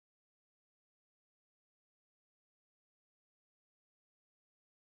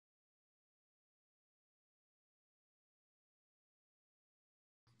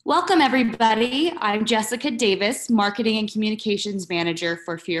Welcome, everybody. I'm Jessica Davis, Marketing and Communications Manager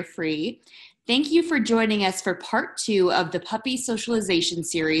for Fear Free. Thank you for joining us for part 2 of the Puppy Socialization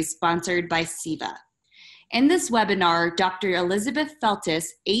series sponsored by SIVA. In this webinar, Dr. Elizabeth Feltis,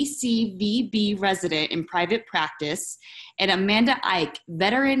 ACVB Resident in Private Practice, and Amanda Eick,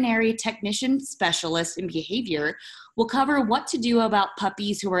 Veterinary Technician Specialist in Behavior, will cover what to do about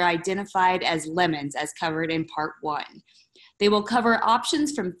puppies who are identified as lemons, as covered in part 1. They will cover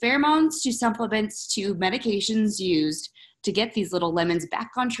options from pheromones to supplements to medications used to get these little lemons back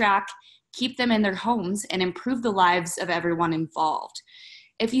on track, keep them in their homes, and improve the lives of everyone involved.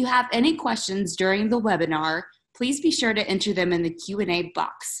 If you have any questions during the webinar, please be sure to enter them in the Q&A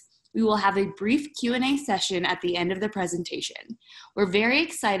box. We will have a brief Q&A session at the end of the presentation. We're very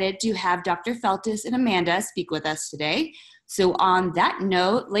excited to have Dr. Feltis and Amanda speak with us today. So on that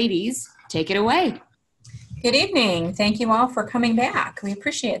note, ladies, take it away. Good evening. Thank you all for coming back. We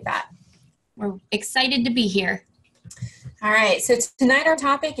appreciate that. We're excited to be here. All right, so tonight our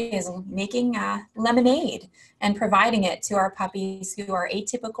topic is making lemonade and providing it to our puppies who are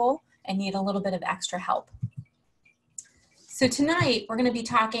atypical and need a little bit of extra help. So tonight we're going to be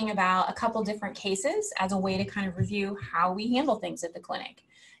talking about a couple different cases as a way to kind of review how we handle things at the clinic.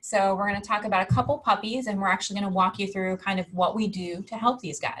 So we're going to talk about a couple puppies, and we're actually going to walk you through kind of what we do to help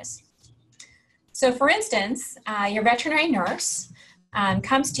these guys. So for instance, your veterinary nurse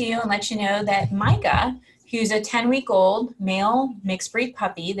comes to you and lets you know that Micah, who's a 10-week-old male mixed breed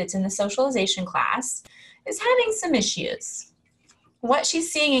puppy that's in the socialization class, is having some issues. What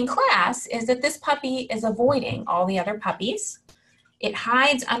she's seeing in class is that this puppy is avoiding all the other puppies. It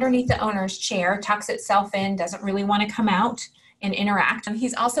hides underneath the owner's chair, tucks itself in, doesn't really want to come out and interact. And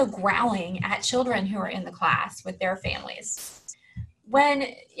he's also growling at children who are in the class with their families. When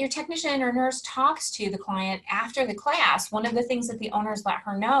your technician or nurse talks to the client after the class, one of the things that the owners let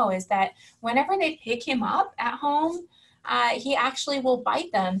her know is that whenever they pick him up at home, he actually will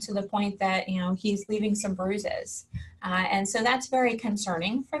bite them to the point that, he's leaving some bruises. And so that's very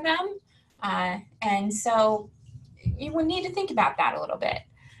concerning for them. And so you would need to think about that a little bit.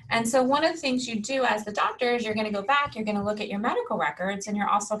 And so one of the things you do as the doctor is you're going to go back, you're going to look at your medical records, and you're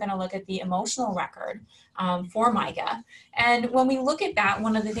also going to look at the emotional record for Micah. And when we look at that,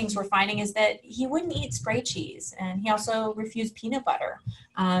 one of the things we're finding is that he wouldn't eat spray cheese, and he also refused peanut butter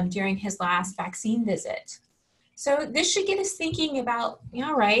during his last vaccine visit. So this should get us thinking about,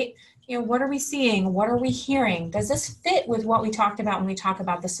 all right, what are we seeing? What are we hearing? Does this fit with what we talked about when we talk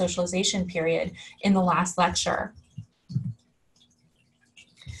about the socialization period in the last lecture?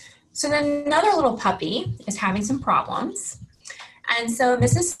 So then another little puppy is having some problems. And so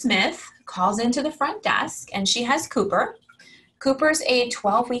Mrs. Smith calls into the front desk, and she has Cooper. Cooper's a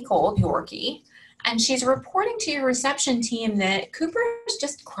 12-week-old Yorkie, and she's reporting to your reception team that Cooper is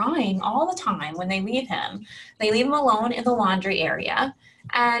just crying all the time when they leave him. They leave him alone in the laundry area.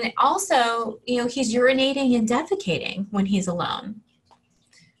 And also, he's urinating and defecating when he's alone.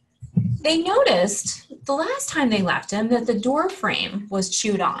 They noticed the last time they left him that the door frame was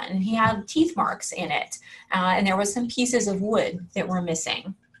chewed on, and he had teeth marks in it, and there was some pieces of wood that were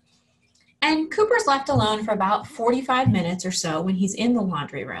missing. And Cooper's left alone for about 45 minutes or so when he's in the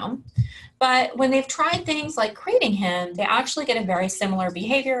laundry room. But when they've tried things like crating him, they actually get a very similar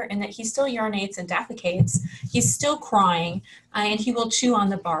behavior in that he still urinates and defecates, he's still crying, and he will chew on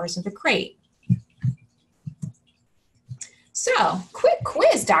the bars of the crate. So, quick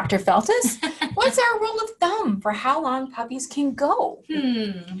quiz, Dr. Feltis. What's our rule of thumb for how long puppies can go?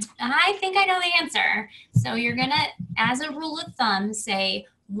 I think I know the answer. So you're going to, as a rule of thumb, say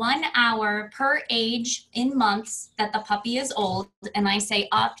 1 hour per age in months that the puppy is old, and I say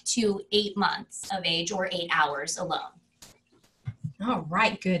up to 8 months of age or 8 hours alone. All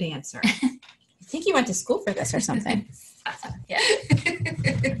right, good answer. I think you went to school for this or something. Yeah.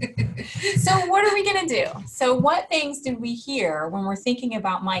 So what are we going to do? So what things did we hear when we're thinking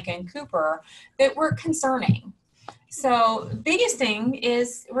about Micah and Cooper that were concerning? So biggest thing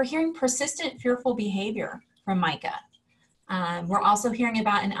is we're hearing persistent fearful behavior from Micah. We're also hearing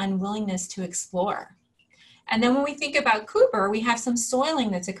about an unwillingness to explore. And then when we think about Cooper, we have some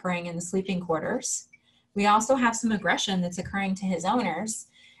soiling that's occurring in the sleeping quarters. We also have some aggression that's occurring to his owners.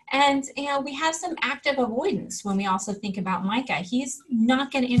 And we have some active avoidance when we also think about Micah. He's not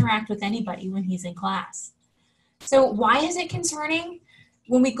going to interact with anybody when he's in class. So why is it concerning?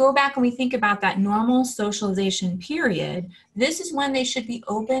 When we go back and we think about that normal socialization period, this is when they should be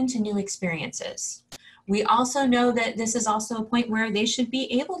open to new experiences. We also know that this is also a point where they should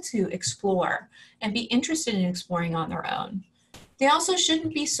be able to explore and be interested in exploring on their own. They also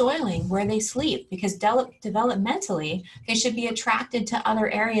shouldn't be soiling where they sleep, because developmentally, they should be attracted to other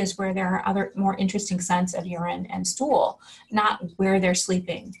areas where there are other more interesting scents of urine and stool, not where they're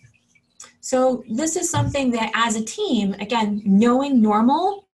sleeping. So this is something that as a team, again, knowing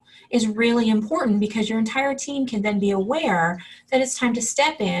normal is really important, because your entire team can then be aware that it's time to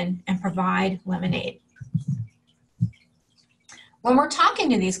step in and provide lemonade. When we're talking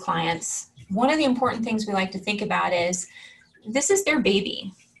to these clients, one of the important things we like to think about is, this is their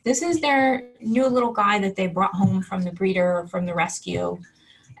baby. This is their new little guy that they brought home from the breeder or from the rescue.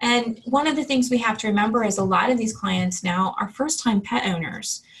 And one of the things we have to remember is a lot of these clients now are first-time pet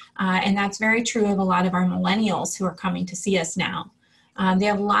owners. And that's very true of a lot of our millennials who are coming to see us now. They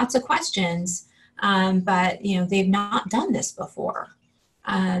have lots of questions, but they've not done this before.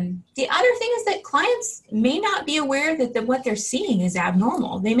 The other thing is that clients may not be aware that what they're seeing is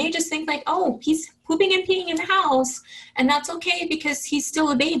abnormal. They may just think like, oh, he's pooping and peeing in the house, and that's okay because he's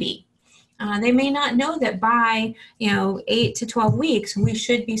still a baby. They may not know that by 8 to 12 weeks, we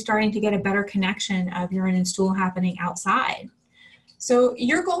should be starting to get a better connection of urine and stool happening outside. So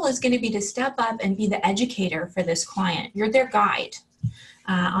your goal is going to be to step up and be the educator for this client. You're their guide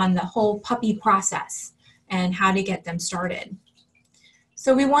on the whole puppy process and how to get them started.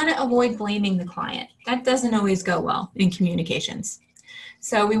 So we want to avoid blaming the client. That doesn't always go well in communications.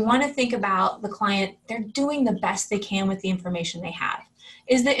 So we want to think about the client, they're doing the best they can with the information they have.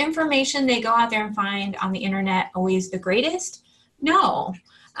 Is the information they go out there and find on the internet always the greatest? No.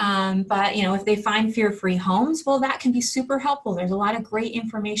 But if they find fear-free homes, well, that can be super helpful. There's a lot of great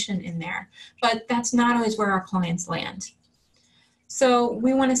information in there, but that's not always where our clients land. So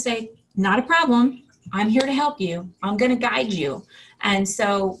we want to say, not a problem. I'm here to help you. I'm going to guide you. And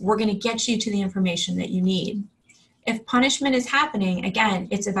so we're going to get you to the information that you need. If punishment is happening, again,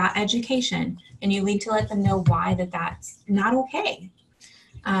 it's about education, and you need to let them know why that's not okay.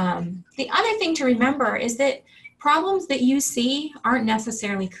 The other thing to remember is that problems that you see aren't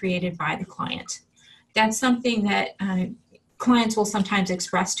necessarily created by the client. That's something that clients will sometimes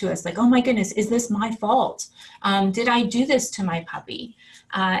express to us, like, oh my goodness, is this my fault? Did I do this to my puppy?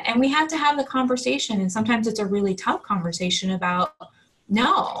 And we have to have the conversation, and sometimes it's a really tough conversation about,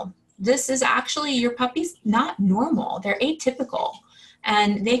 no, this is actually, your puppy's not normal. They're atypical,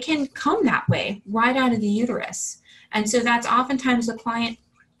 and they can come that way right out of the uterus. And so that's oftentimes the client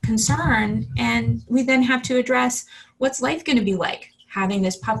concern, and we then have to address, what's life going to be like having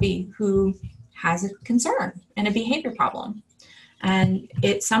this puppy who has a concern and a behavior problem. And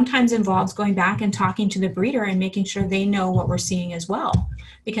it sometimes involves going back and talking to the breeder and making sure they know what we're seeing as well,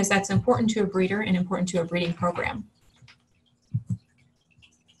 because that's important to a breeder and important to a breeding program.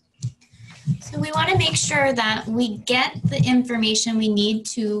 So we want to make sure that we get the information we need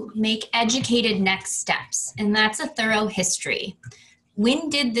to make educated next steps, and that's a thorough history. When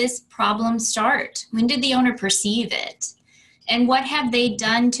did this problem start? When did the owner perceive it? And what have they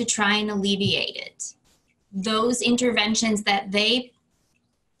done to try and alleviate it? Those interventions that they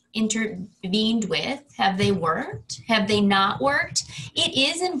intervened with, have they worked? Have they not worked? It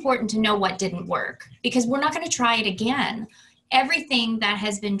is important to know what didn't work, because we're not going to try it again. Everything that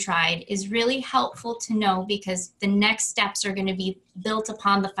has been tried is really helpful to know, because the next steps are going to be built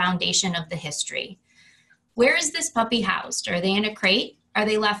upon the foundation of the history. Where is this puppy housed? Are they in a crate? Are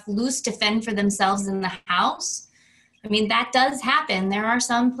they left loose to fend for themselves in the house? I mean, that does happen. There are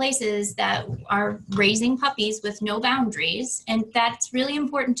some places that are raising puppies with no boundaries, and that's really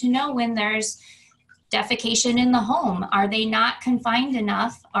important to know when there's defecation in the home. Are they not confined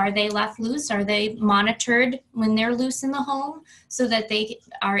enough? Are they left loose? Are they monitored when they're loose in the home so that they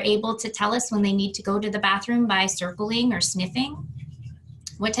are able to tell us when they need to go to the bathroom by circling or sniffing?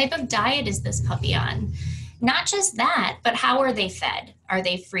 What type of diet is this puppy on? Not just that, but how are they fed? Are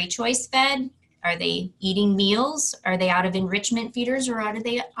they free choice fed? Are they eating meals? Are they out of enrichment feeders, or are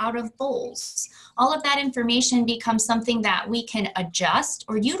they out of bowls? All of that information becomes something that we can adjust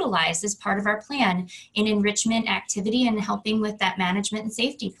or utilize as part of our plan in enrichment activity and helping with that management and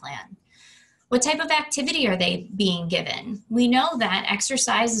safety plan. What type of activity are they being given? We know that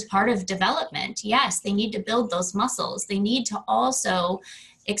exercise is part of development. Yes, they need to build those muscles. They need to also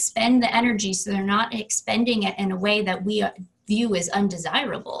expend the energy so they're not expending it in a way that we view as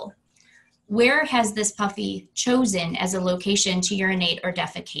undesirable. Where has this puppy chosen as a location to urinate or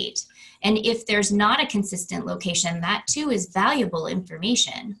defecate? And if there's not a consistent location, that too is valuable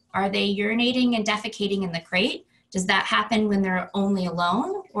information. Are they urinating and defecating in the crate? Does that happen when they're only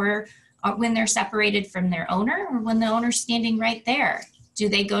alone, or when they're separated from their owner, or when the owner's standing right there? Do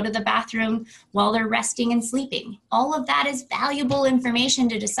they go to the bathroom while they're resting and sleeping? All of that is valuable information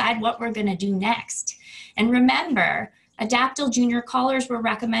to decide what we're going to do next. And remember, Adaptable junior collars were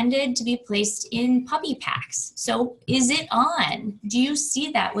recommended to be placed in puppy packs. So is it on? Do you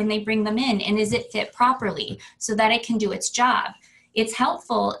see that when they bring them in? And is it fit properly so that it can do its job? It's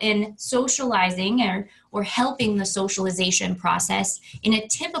helpful in socializing or helping the socialization process in a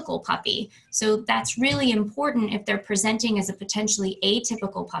typical puppy. So that's really important if they're presenting as a potentially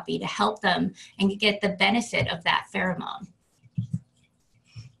atypical puppy to help them and get the benefit of that pheromone.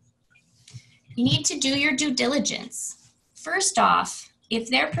 You need to do your due diligence. First off, if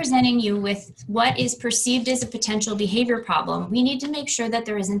they're presenting you with what is perceived as a potential behavior problem, we need to make sure that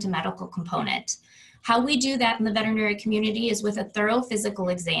there isn't a medical component. How we do that in the veterinary community is with a thorough physical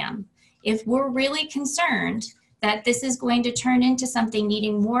exam. If we're really concerned that this is going to turn into something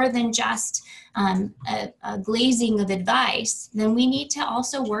needing more than just a glazing of advice, then we need to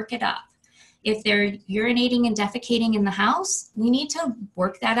also work it up. If they're urinating and defecating in the house, we need to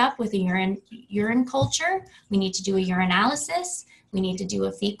work that up with a urine culture. We need to do a urinalysis. We need to do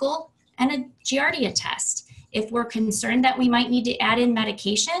a fecal and a Giardia test. If we're concerned that we might need to add in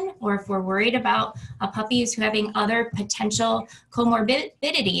medication, or if we're worried about a puppy is having other potential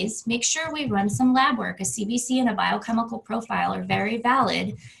comorbidities, make sure we run some lab work. A CBC and a biochemical profile are very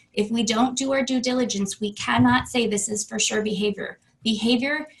valid. If we don't do our due diligence, we cannot say this is for sure behavior.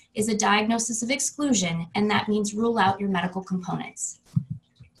 Behavior is a diagnosis of exclusion, and that means rule out your medical components.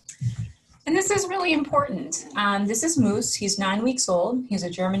 And this is really important. This is Moose. He's 9 weeks old. He's a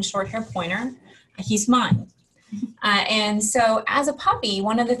German short-hair pointer. He's mine. And so as a puppy,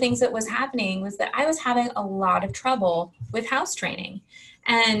 one of the things that was happening was that I was having a lot of trouble with house training.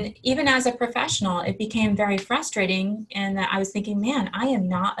 And even as a professional, it became very frustrating, and that I was thinking, man, I am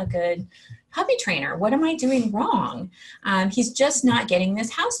not a good puppy trainer. What am I doing wrong? He's just not getting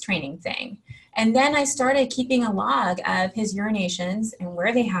this house training thing. And then I started keeping a log of his urinations and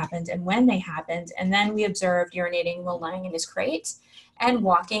where they happened and when they happened. And then we observed urinating while lying in his crate and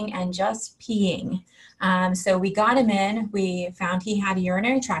walking and just peeing. So we got him in, we found he had a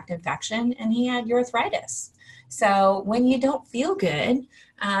urinary tract infection and he had urethritis. So when you don't feel good,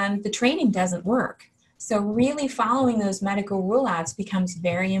 the training doesn't work. So really following those medical rule outs becomes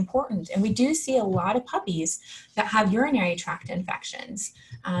very important. And we do see a lot of puppies that have urinary tract infections.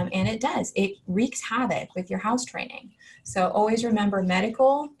 And it wreaks havoc with your house training. So always remember,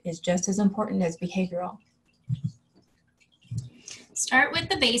 medical is just as important as behavioral. Start with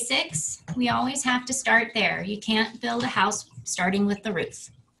the basics. We always have to start there. You can't build a house starting with the roof.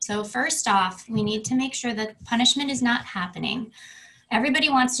 So first off, we need to make sure that punishment is not happening. Everybody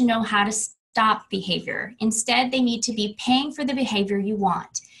wants to know how to stop behavior. Instead, they need to be paying for the behavior you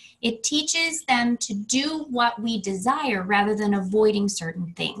want. It teaches them to do what we desire rather than avoiding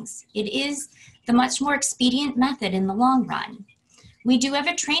certain things. It is the much more expedient method in the long run. We do have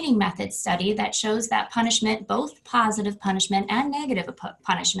a training method study that shows that punishment, both positive punishment and negative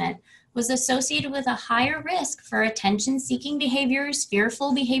punishment, was associated with a higher risk for attention-seeking behaviors,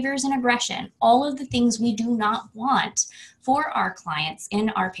 fearful behaviors, and aggression, all of the things we do not want for our clients in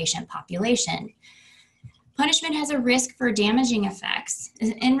our patient population. Punishment has a risk for damaging effects.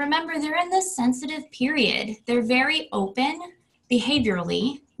 And remember, they're in this sensitive period. They're very open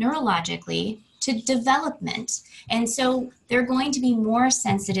behaviorally, neurologically, to development. And so they're going to be more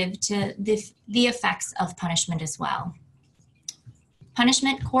sensitive to the effects of punishment as well.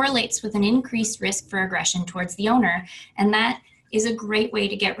 Punishment correlates with an increased risk for aggression towards the owner, and that is a great way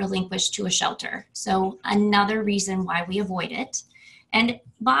to get relinquished to a shelter. So another reason why we avoid it. And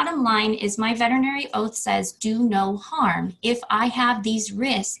bottom line is, my veterinary oath says do no harm. If I have these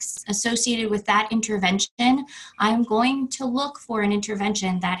risks associated with that intervention, I'm going to look for an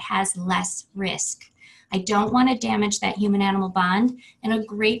intervention that has less risk. I don't want to damage that human-animal bond, and a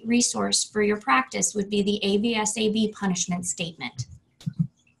great resource for your practice would be the ABSAB punishment statement.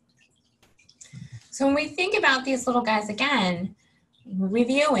 So when we think about these little guys again,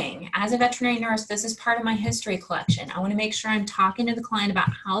 reviewing, as a veterinary nurse, this is part of my history collection. I want to make sure I'm talking to the client about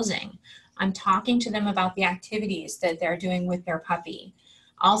housing. I'm talking to them about the activities that they're doing with their puppy.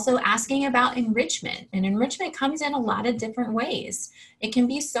 Also asking about enrichment, and enrichment comes in a lot of different ways. It can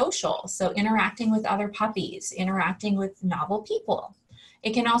be social, so interacting with other puppies, interacting with novel people.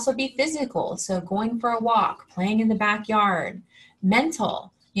 It can also be physical, so going for a walk, playing in the backyard.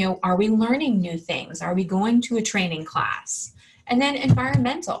 Mental, are we learning new things? Are we going to a training class? And then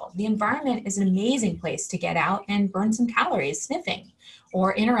environmental. The environment is an amazing place to get out and burn some calories sniffing,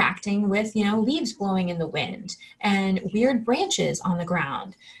 or interacting with, leaves blowing in the wind and weird branches on the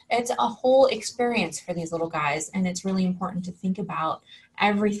ground. It's a whole experience for these little guys, and it's really important to think about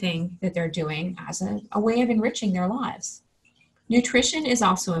everything that they're doing as a way of enriching their lives. Nutrition is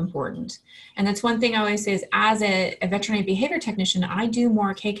also important. And that's one thing I always say is, as a veterinary behavior technician, I do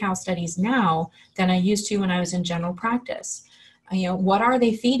more K-Cow studies now than I used to when I was in general practice. What are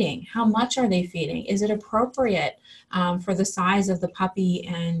they feeding? How much are they feeding? Is it appropriate for the size of the puppy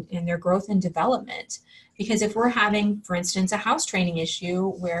and their growth and development? Because if we're having, for instance, a house training issue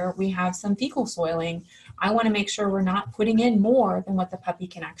where we have some fecal soiling, I want to make sure we're not putting in more than what the puppy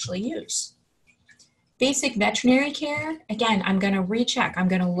can actually use. Basic veterinary care, again, I'm going to recheck. I'm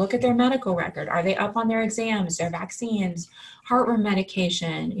going to look at their medical record. Are they up on their exams, their vaccines, heartworm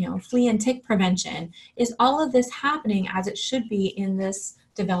medication, flea and tick prevention? Is all of this happening as it should be in this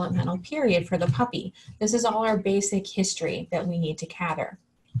developmental period for the puppy? This is all our basic history that we need to gather.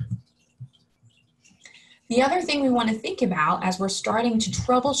 The other thing we want to think about as we're starting to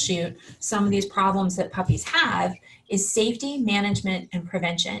troubleshoot some of these problems that puppies have is safety, management, and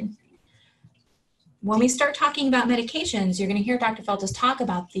prevention. When we start talking about medications, you're going to hear Dr. Feltes talk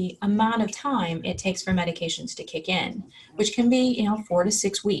about the amount of time it takes for medications to kick in, which can be, 4 to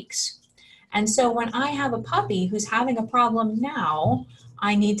 6 weeks. And so when I have a puppy who's having a problem now,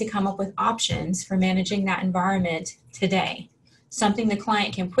 I need to come up with options for managing that environment today. Something the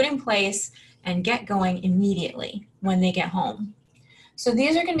client can put in place and get going immediately when they get home. So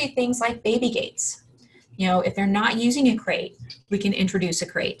these are going to be things like baby gates. If they're not using a crate, we can introduce a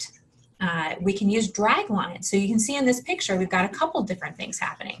crate. We can use drag lines. So you can see in this picture, we've got a couple different things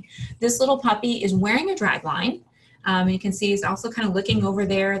happening. This little puppy is wearing a drag line. You can see he's also kind of looking over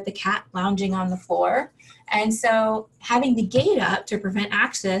there at the cat lounging on the floor. And so having the gate up to prevent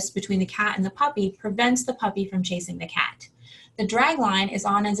access between the cat and the puppy prevents the puppy from chasing the cat. The drag line is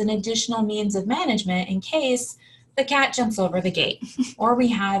on as an additional means of management in case the cat jumps over the gate or we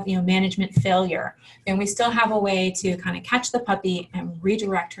have management failure. Then we still have a way to kind of catch the puppy and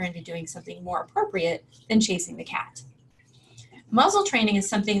redirect her into doing something more appropriate than chasing the cat. Muzzle training is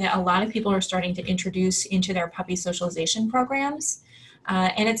something that a lot of people are starting to introduce into their puppy socialization programs.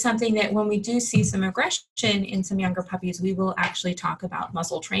 And it's something that when we do see some aggression in some younger puppies, we will actually talk about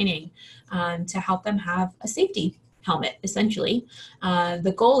muzzle training to help them have a safety helmet, essentially.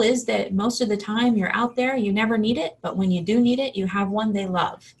 The goal is that most of the time you're out there, you never need it, but when you do need it, you have one they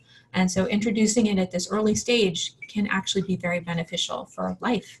love. And so introducing it at this early stage can actually be very beneficial for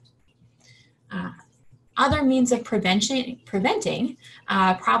life. Other means of preventing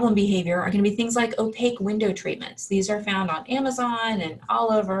problem behavior are going to be things like opaque window treatments. These are found on Amazon and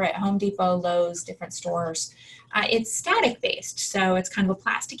all over at Home Depot, Lowe's, different stores. It's static based, so it's kind of a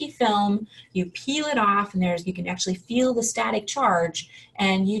plasticky film. You peel it off and you can actually feel the static charge,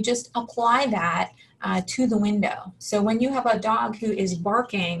 and you just apply that to the window. So when you have a dog who is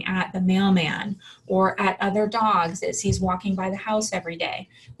barking at the mailman or at other dogs as he's walking by the house every day,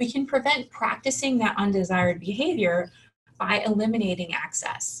 we can prevent practicing that undesired behavior by eliminating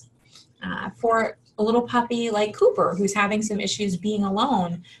access. For a little puppy like Cooper, who's having some issues being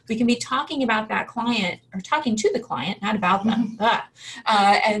alone, we can be talking about that client, or talking to the client, not about them,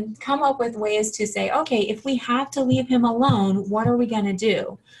 and come up with ways to say, okay, if we have to leave him alone, what are we going to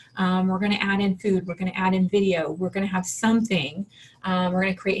do? We're going to add in food, we're going to add in video, we're going to have something, we're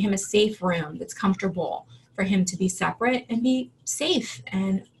going to create him a safe room that's comfortable for him to be separate and be safe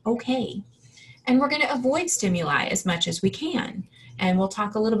and okay. And we're going to avoid stimuli as much as we can. And we'll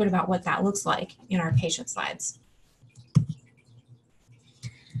talk a little bit about what that looks like in our patient slides.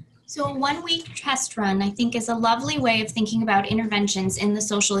 So a 1-week test run, I think, is a lovely way of thinking about interventions in the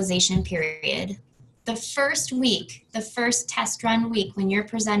socialization period. The first week, the first test run week when you're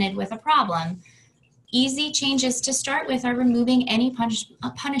presented with a problem, easy changes to start with are removing any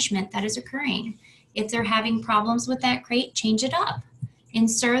punishment that is occurring. If they're having problems with that crate, change it up.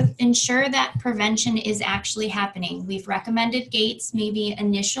 Ensure that prevention is actually happening. We've recommended gates maybe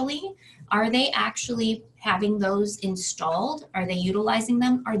initially. Are they actually having those installed? Are they utilizing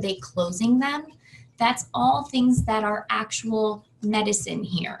them? Are they closing them? That's all things that are actual medicine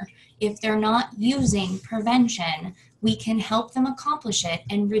here. If they're not using prevention, we can help them accomplish it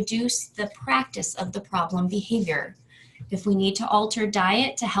and reduce the practice of the problem behavior. If we need to alter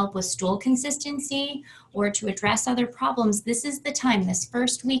diet to help with stool consistency or to address other problems, this is the time, this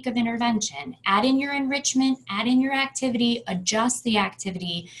first week of intervention. Add in your enrichment, add in your activity, adjust the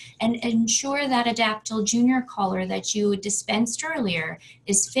activity, and ensure that Adaptil Junior collar that you dispensed earlier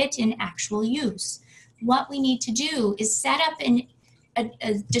is fit in actual use. What we need to do is set up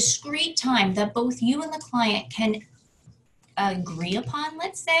a discrete time that both you and the client can agree upon,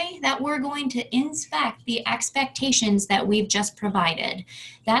 let's say, that we're going to inspect the expectations that we've just provided.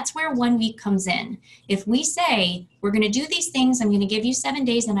 That's where 1 week comes in. If we say, we're going to do these things, I'm going to give you 7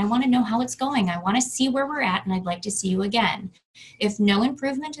 days and I want to know how it's going. I want to see where we're at and I'd like to see you again. If no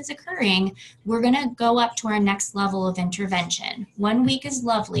improvement is occurring, we're going to go up to our next level of intervention. 1 week is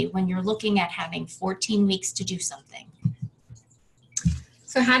lovely when you're looking at having 14 weeks to do something.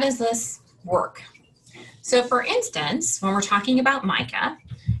 So how does this work? So for instance, when we're talking about Micah,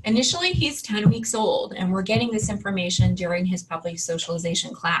 initially he's 10 weeks old and we're getting this information during his puppy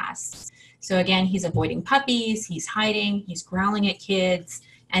socialization class. So again, he's avoiding puppies, he's hiding, he's growling at kids,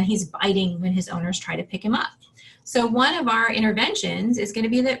 and he's biting when his owners try to pick him up. So one of our interventions is going to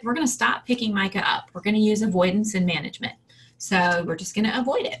be that we're going to stop picking Micah up. We're going to use avoidance and management. So we're just going to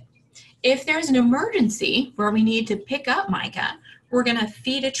avoid it. If there's an emergency where we need to pick up Micah, we're going to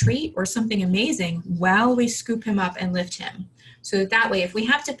feed a treat or something amazing while we scoop him up and lift him. So that way, if we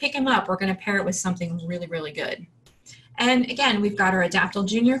have to pick him up, we're going to pair it with something really, really good. And again, we've got our Adaptil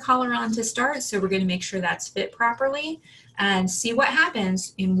Junior collar on to start, so we're going to make sure that's fit properly and see what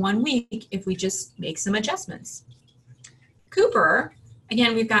happens in 1 week if we just make some adjustments. Cooper,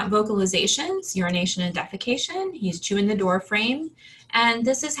 again, we've got vocalizations, urination and defecation. He's chewing the door frame, and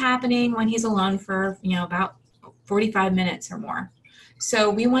this is happening when he's alone for, about 45 minutes or more.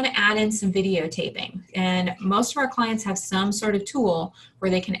 So we want to add in some videotaping, and most of our clients have some sort of tool where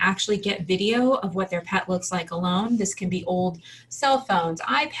they can actually get video of what their pet looks like alone. This can be old cell phones,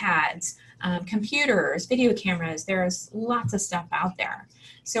 iPads, computers, video cameras. There's lots of stuff out there.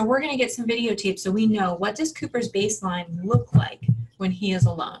 So we're going to get some videotape so we know, what does Cooper's baseline look like when he is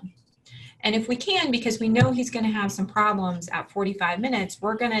alone? And if we can, because we know he's going to have some problems at 45 minutes,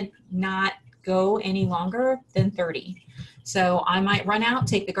 we're going to not go any longer than 30. So I might run out,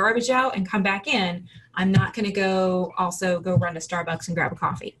 take the garbage out, and come back in. I'm not going to also go run to Starbucks and grab a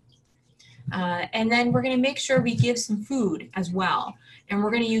coffee. And then we're going to make sure we give some food as well. And we're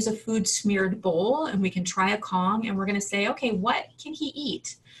going to use a food smeared bowl, and we can try a Kong, and we're going to say, okay, what can he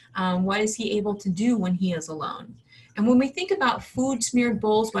eat? What is he able to do when he is alone? And when we think about food smeared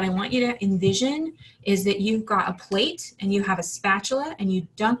bowls, what I want you to envision is that you've got a plate and you have a spatula, and you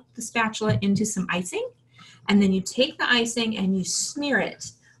dunk the spatula into some icing, and then you take the icing and you smear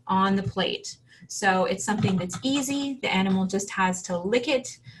it on the plate. So it's something that's easy. The animal just has to lick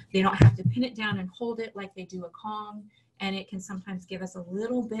it. They don't have to pin it down and hold it like they do a Kong. And it can sometimes give us a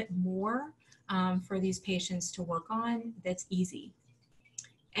little bit more for these patients to work on that's easy.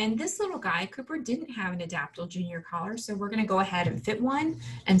 And this little guy, Cooper, didn't have an Adaptil Junior collar, so we're going to go ahead and fit one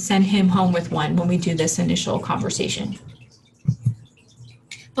and send him home with one when we do this initial conversation.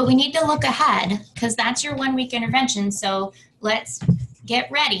 But we need to look ahead, because that's your 1 week intervention. So let's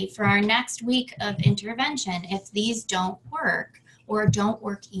get ready for our next week of intervention if these don't work or don't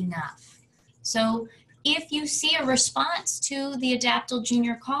work enough. So if you see a response to the Adaptil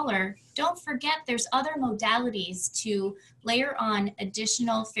Junior collar, don't forget there's other modalities to layer on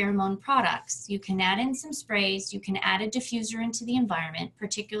additional pheromone products. You can add in some sprays, you can add a diffuser into the environment,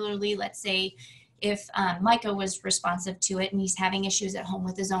 particularly, let's say, if Micah was responsive to it and he's having issues at home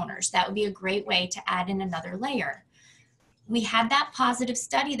with his owners. That would be a great way to add in another layer. We had that positive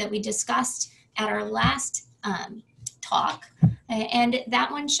study that we discussed at our last talk, and that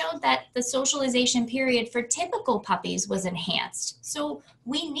one showed that the socialization period for typical puppies was enhanced. So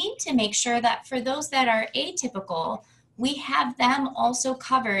we need to make sure that for those that are atypical, we have them also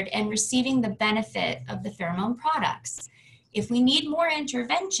covered and receiving the benefit of the pheromone products. If we need more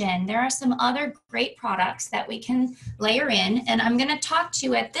intervention, there are some other great products that we can layer in, and I'm going to talk to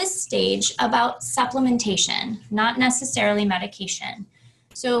you at this stage about supplementation, not necessarily medication.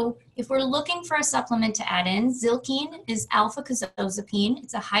 So if we're looking for a supplement to add in, Zilkine is alpha-casozepine.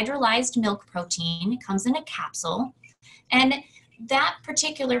 It's a hydrolyzed milk protein. It comes in a capsule, and that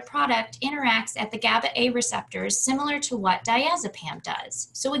particular product interacts at the GABA-A receptors similar to what diazepam does.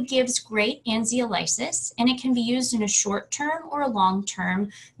 So it gives great anxiolysis, and it can be used in a short-term or a long-term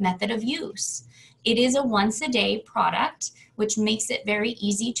method of use. It is a once-a-day product, which makes it very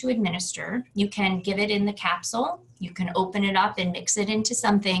easy to administer. You can give it in the capsule. You can open it up and mix it into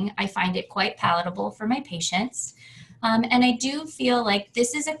something. I find it quite palatable for my patients. And I do feel like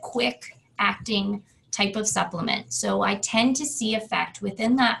this is a quick-acting type of supplement. So I tend to see effect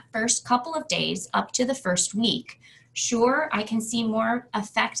within that first couple of days up to the first week. Sure, I can see more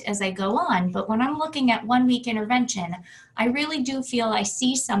effect as I go on, but when I'm looking at 1 week intervention, I really do feel I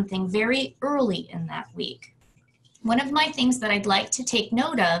see something very early in that week. One of my things that I'd like to take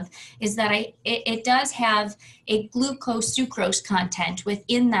note of is that it does have a glucose sucrose content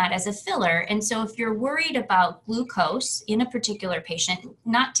within that as a filler. And so if you're worried about glucose in a particular patient,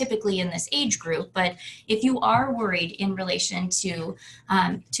 not typically in this age group, but if you are worried in relation to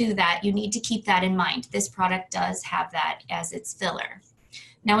that, you need to keep that in mind. This product does have that as its filler.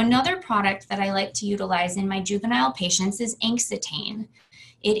 Now, another product that I like to utilize in my juvenile patients is Angstitane.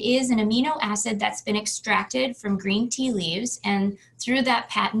 It is an amino acid that's been extracted from green tea leaves, and through that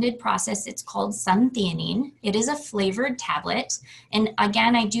patented process, it's called suntheanine. It is a flavored tablet, and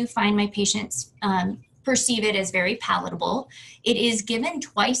again, I do find my patients perceive it as very palatable. It is given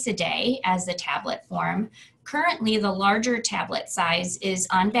twice a day as the tablet form. Currently, the larger tablet size is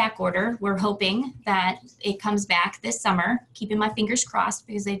on back order. We're hoping that it comes back this summer, keeping my fingers crossed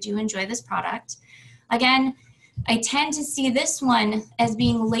because I do enjoy this product. Again, I tend to see this one as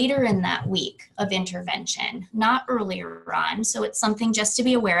being later in that week of intervention, not earlier on. So it's something just to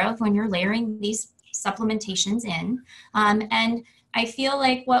be aware of when you're layering these supplementations in. And I feel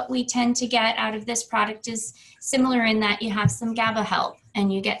like what we tend to get out of this product is similar in that you have some GABA help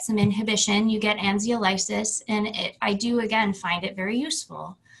and you get some inhibition, you get anxiolysis, and I do, again, find it very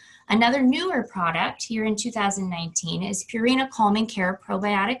useful. Another newer product here in 2019 is Purina Calming Care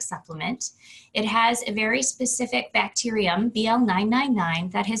Probiotic Supplement. It has a very specific bacterium,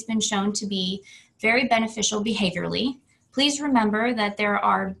 BL999, that has been shown to be very beneficial behaviorally. Please remember that there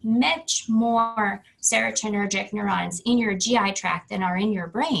are much more serotonergic neurons in your GI tract than are in your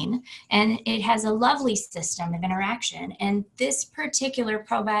brain, and it has a lovely system of interaction. And this particular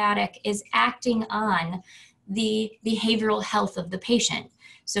probiotic is acting on the behavioral health of the patient.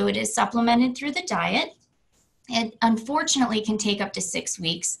 So it is supplemented through the diet. It unfortunately can take up to 6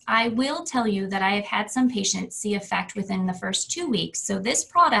 weeks. I will tell you that I have had some patients see effect within the first 2 weeks. So this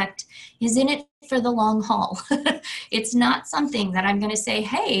product is in it for the long haul. It's not something that I'm going to say,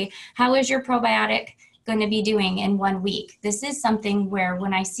 hey, how is your probiotic going to be doing in 1 week? This is something where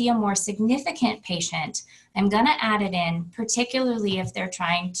when I see a more significant patient, I'm going to add it in, particularly if they're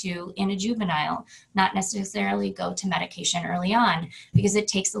trying to, in a juvenile, not necessarily go to medication early on because it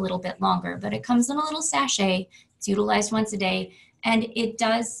takes a little bit longer, but it comes in a little sachet, it's utilized once a day, and it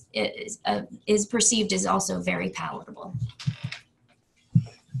is perceived as also very palatable.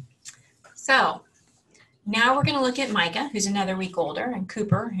 So now we're going to look at Micah, who's another week older, and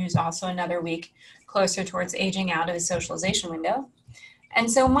Cooper, who's also another week closer towards aging out of his socialization window. And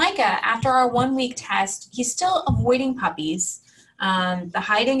so Micah, after our 1 week test, he's still avoiding puppies. The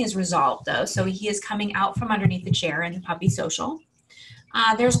hiding is resolved though, so he is coming out from underneath the chair in the puppy social.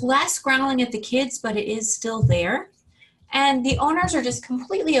 There's less growling at the kids, but it is still there. And the owners are just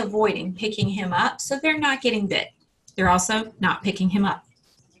completely avoiding picking him up, so they're not getting bit. They're also not picking him up.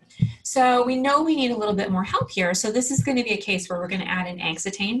 So we know we need a little bit more help here. So this is going to be a case where we're going to add in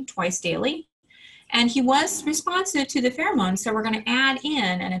Angstitane twice daily. And he was responsive to the pheromones, so we're going to add in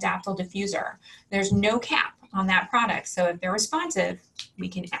an adaptol diffuser. There's no cap on that product, so if they're responsive, we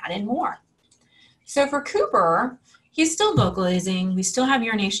can add in more. So for Cooper, he's still vocalizing. We still have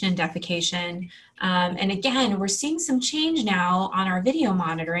urination and defecation. And again, we're seeing some change now on our video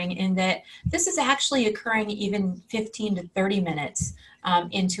monitoring in that this is actually occurring even 15 to 30 minutes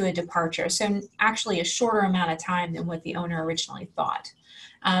into a departure. So actually a shorter amount of time than what the owner originally thought.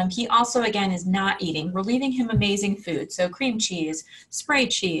 He also, again, is not eating. We're leaving him amazing food. So cream cheese, spray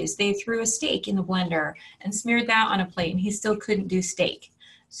cheese. They threw a steak in the blender and smeared that on a plate, and he still couldn't do steak.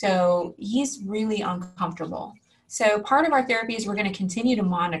 So he's really uncomfortable. So part of our therapy is we're going to continue to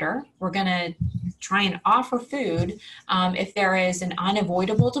monitor. We're going to try and offer food if there is an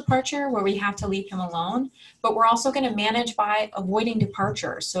unavoidable departure where we have to leave him alone. But we're also going to manage by avoiding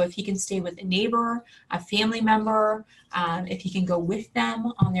departures. So if he can stay with a neighbor, a family member, if he can go with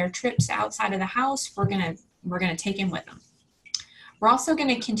them on their trips outside of the house, we're going to take him with them. We're also going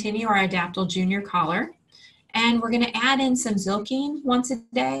to continue our Adaptil Junior collar. And we're going to add in some Zilkine once a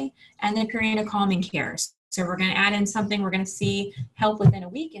day and then Purina Calming Care. So we're going to add in something we're going to see help within a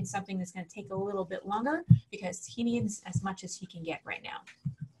week and something that's going to take a little bit longer because he needs as much as he can get right now.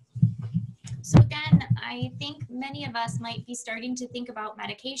 So again, I think many of us might be starting to think about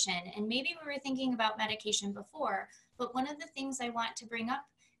medication, and maybe we were thinking about medication before, but one of the things I want to bring up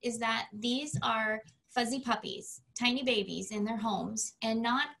is that these are fuzzy puppies, tiny babies in their homes, and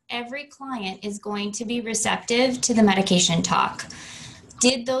not every client is going to be receptive to the medication talk.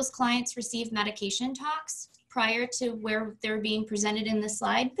 Did those clients receive medication talks prior to where they're being presented in the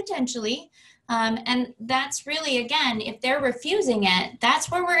slide? Potentially. And that's really, again, if they're refusing it, that's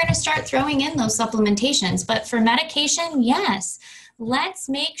where we're going to start throwing in those supplementations. But for medication, yes, let's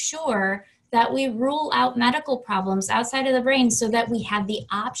make sure that we rule out medical problems outside of the brain so that we have the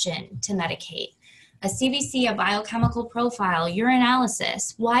option to medicate. A CBC, a biochemical profile,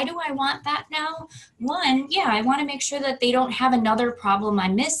 urinalysis. Why do I want that now? One, yeah, I want to make sure that they don't have another problem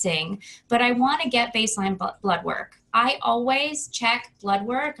I'm missing, but I want to get baseline blood work. I always check blood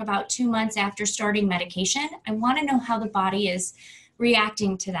work about 2 months after starting medication. I want to know how the body is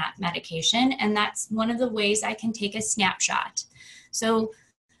reacting to that medication, and that's one of the ways I can take a snapshot. So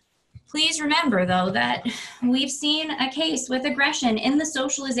please remember, though, that we've seen a case with aggression in the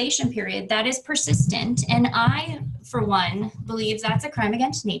socialization period that is persistent, and I, for one, believe that's a crime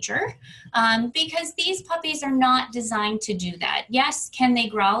against nature, because these puppies are not designed to do that. Yes, can they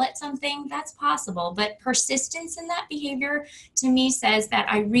growl at something? That's possible, but persistence in that behavior, to me, says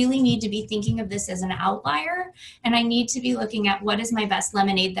that I really need to be thinking of this as an outlier, and I need to be looking at what is my best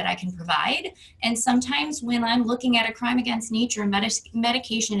lemonade that I can provide. And sometimes when I'm looking at a crime against nature,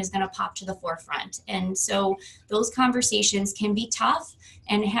 medication is going to pop to the forefront. And so those conversations can be tough,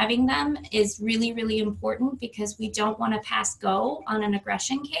 and having them is really, really important, because we don't want to pass go on an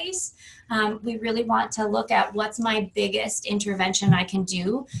aggression case. We really want to look at what's my biggest intervention I can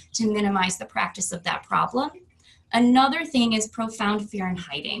do to minimize the practice of that problem. Another thing is profound fear and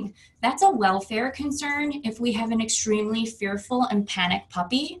hiding. That's a welfare concern. If we have an extremely fearful and panicked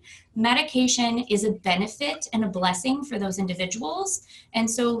puppy, medication is a benefit and a blessing for those individuals.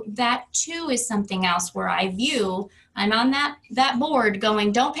 And so that too is something else where I view, I'm on that board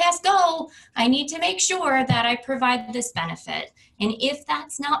going, don't pass go. I need to make sure that I provide this benefit. And if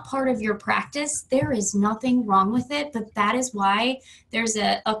that's not part of your practice, there is nothing wrong with it, but that is why there's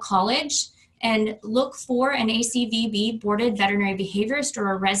a college. And look for an ACVB boarded veterinary behaviorist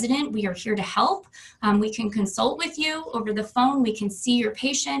or a resident. We are here to help. We can consult with you over the phone. We can see your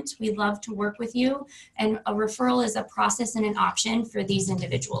patient. We'd love to work with you. And a referral is a process and an option for these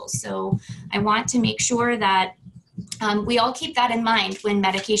individuals. So I want to make sure that we all keep that in mind when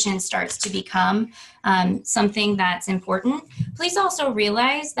medication starts to become something that's important. Please also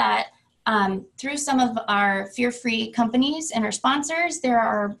realize that through some of our fear-free companies and our sponsors, there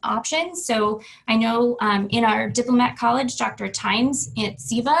are options. So I know in our Diplomat College, Dr. Tynes at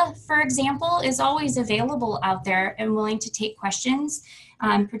SIVA, for example, is always available out there and willing to take questions,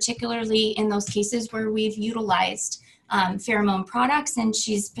 particularly in those cases where we've utilized pheromone products, and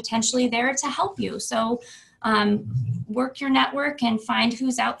she's potentially there to help you. So work your network and find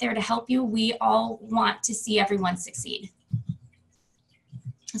who's out there to help you. We all want to see everyone succeed.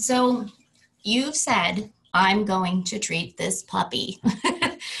 So you've said, I'm going to treat this puppy.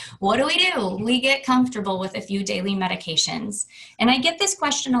 What do? We get comfortable with a few daily medications. And I get this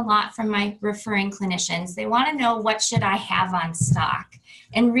question a lot from my referring clinicians. They want to know, what should I have on stock?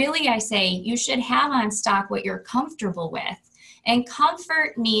 And really I say, you should have on stock what you're comfortable with. And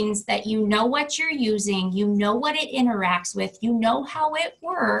comfort means that you know what you're using, you know what it interacts with, you know how it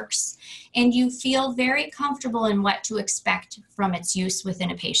works, and you feel very comfortable in what to expect from its use within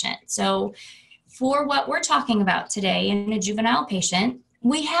a patient. So for what we're talking about today in a juvenile patient,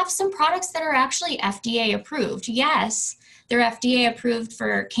 we have some products that are actually FDA approved. Yes, they're FDA approved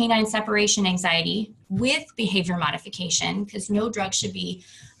for canine separation anxiety with behavior modification, because no drug should be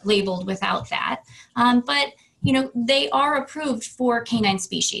labeled without that. But you know, they are approved for canine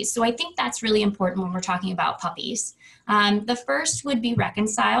species. So I think that's really important when we're talking about puppies. The first would be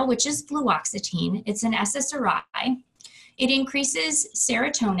Reconcile, which is fluoxetine. It's an SSRI. It increases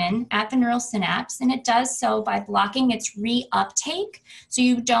serotonin at the neural synapse, and it does so by blocking its reuptake. So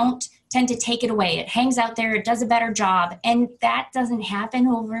you don't tend to take it away. It hangs out there, it does a better job, and that doesn't happen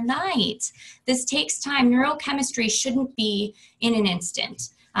overnight. This takes time. Neurochemistry shouldn't be in an instant.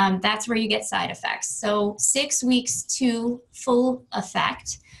 That's where you get side effects. So 6 weeks to full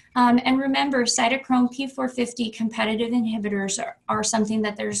effect. And remember, cytochrome P450 competitive inhibitors are something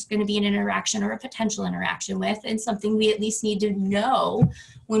that there's going to be an interaction or a potential interaction with, and something we at least need to know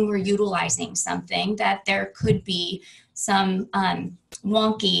when we're utilizing something, that there could be some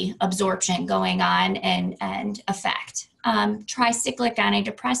wonky absorption going on and effect. Tricyclic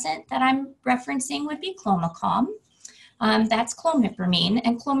antidepressant that I'm referencing would be Clomicalm. That's clomipramine,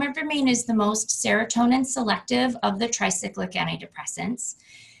 and clomipramine is the most serotonin selective of the tricyclic antidepressants.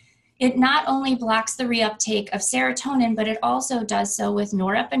 It not only blocks the reuptake of serotonin, but it also does so with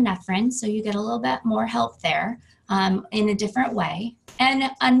norepinephrine, so you get a little bit more help there in a different way. And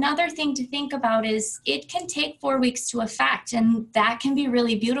another thing to think about is it can take 4 weeks to effect, and that can be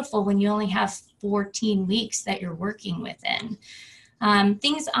really beautiful when you only have 14 weeks that you're working within.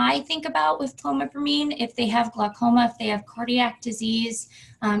 Things I think about with clomipramine, if they have glaucoma, if they have cardiac disease,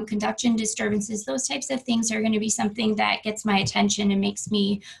 conduction disturbances, those types of things are going to be something that gets my attention and makes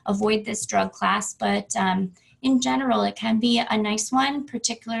me avoid this drug class. But in general, it can be a nice one,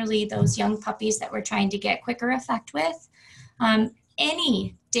 particularly those young puppies that we're trying to get quicker effect with.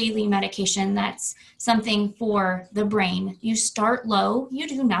 Any daily medication that's something for the brain, you start low, you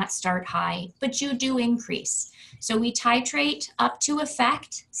do not start high, but you do increase. So we titrate up to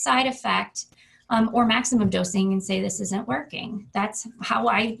effect, side effect, or maximum dosing and say this isn't working. That's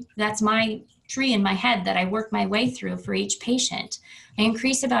my tree in my head that I work my way through for each patient. I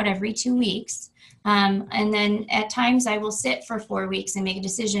increase about every 2 weeks. And then at times I will sit for 4 weeks and make a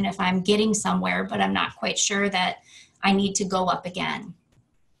decision if I'm getting somewhere, but I'm not quite sure that I need to go up again.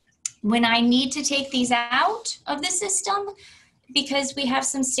 When I need to take these out of the system, because we have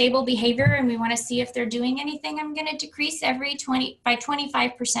some stable behavior and we want to see if they're doing anything, I'm going to decrease by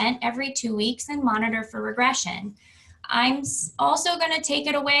 25% every 2 weeks and monitor for regression. I'm also going to take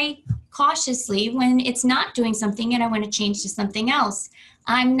it away cautiously when it's not doing something and I want to change to something else.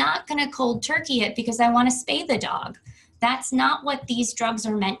 I'm not going to cold turkey it because I want to spay the dog. That's not what these drugs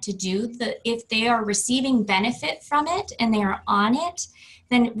are meant to do. If they are receiving benefit from it and they are on it,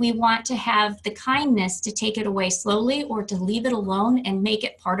 then we want to have the kindness to take it away slowly or to leave it alone and make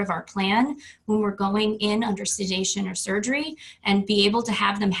it part of our plan when we're going in under sedation or surgery, and be able to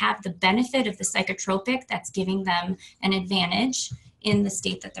have them have the benefit of the psychotropic that's giving them an advantage in the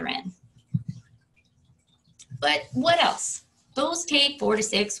state that they're in. But what else? Those take 4 to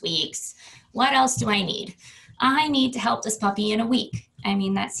 6 weeks. What else do I need? I need to help this puppy in a week. I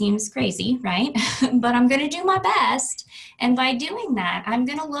mean, that seems crazy, right? But I'm going to do my best. And by doing that, I'm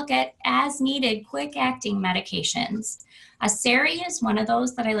going to look at as needed quick acting medications. A Sari is one of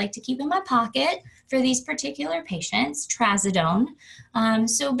those that I like to keep in my pocket for these particular patients, trazodone.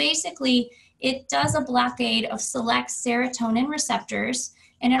 So basically, it does a blockade of select serotonin receptors,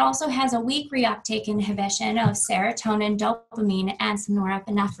 and it also has a weak reuptake inhibition of serotonin, dopamine, and some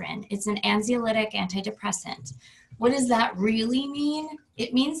norepinephrine. It's an anxiolytic antidepressant. What does that really mean?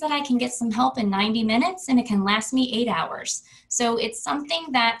 It means that I can get some help in 90 minutes and it can last me 8 hours. So it's something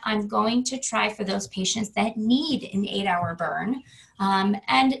that I'm going to try for those patients that need an 8-hour burn.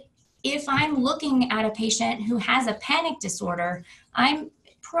 And if I'm looking at a patient who has a panic disorder, I'm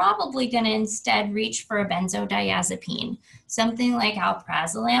probably going to instead reach for a benzodiazepine, something like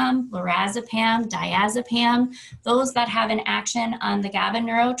alprazolam, lorazepam, diazepam, those that have an action on the GABA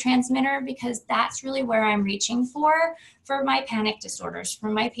neurotransmitter, because that's really where I'm reaching for my panic disorders, for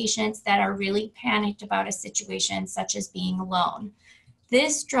my patients that are really panicked about a situation such as being alone.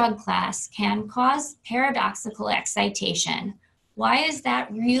 This drug class can cause paradoxical excitation. Why is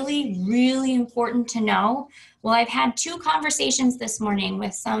that really, really important to know? Well, I've had 2 conversations this morning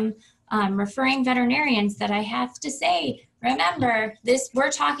with some referring veterinarians that I have to say, remember,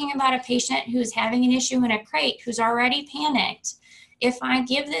 we're talking about a patient who's having an issue in a crate, who's already panicked. If I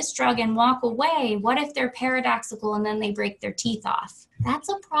give this drug and walk away, what if they're paradoxical and then they break their teeth off? That's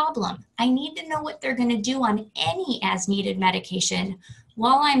a problem. I need to know what they're going to do on any as needed medication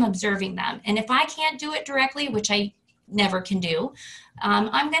while I'm observing them. And if I can't do it directly, which I never can do,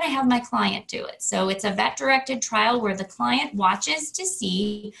 I'm going to have my client do it. So it's a vet-directed trial where the client watches to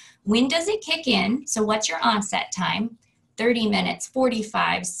see when does it kick in. So what's your onset time? 30 minutes,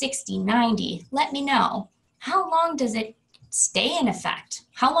 45, 60, 90. Let me know. How long does it stay in effect?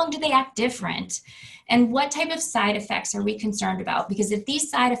 How long do they act different? And what type of side effects are we concerned about? Because if these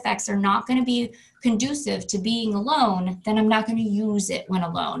side effects are not going to be conducive to being alone, then I'm not going to use it when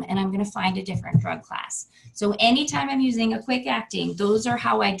alone, and I'm going to find a different drug class. So anytime I'm using a quick acting, those are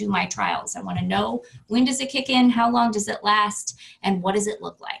how I do my trials. I want to know, when does it kick in, how long does it last, and what does it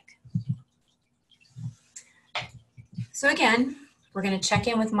look like? So again, we're going to check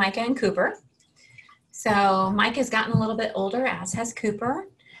in with Micah and Cooper. So Mike has gotten a little bit older, as has Cooper.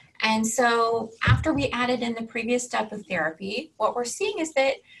 And so after we added in the previous step of therapy, what we're seeing is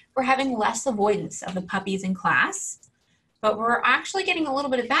that we're having less avoidance of the puppies in class, but we're actually getting a little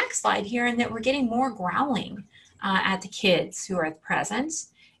bit of backslide here in that we're getting more growling at the kids who are present.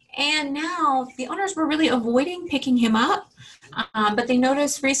 And now the owners were really avoiding picking him up, but they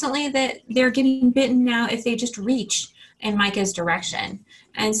noticed recently that they're getting bitten now if they just reach in Micah's direction.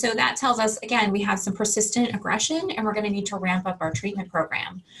 And so that tells us, again, we have some persistent aggression and we're going to need to ramp up our treatment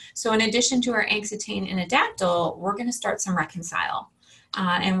program. So in addition to our Angstitane and Adaptil, we're going to start some Reconcile.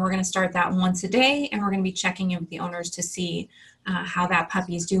 And we're going to start that once a day, and we're going to be checking in with the owners to see how that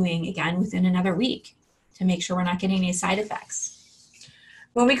puppy is doing again within another week to make sure we're not getting any side effects.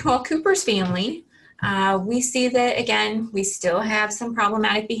 When we call Cooper's family, We see that, again, we still have some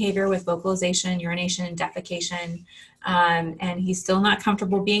problematic behavior with vocalization, urination, and defecation, and he's still not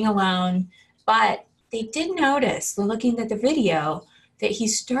comfortable being alone. But they did notice, looking at the video, that he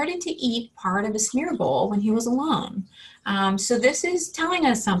started to eat part of a smear bowl when he was alone. So this is telling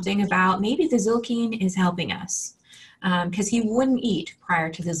us something about maybe the Zylkene is helping us, because he wouldn't eat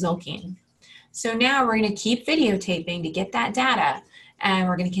prior to the Zylkene. So now we're going to keep videotaping to get that data, and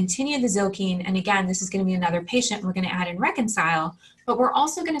we're going to continue the Zylkene. And again, this is going to be another patient we're going to add and reconcile, but we're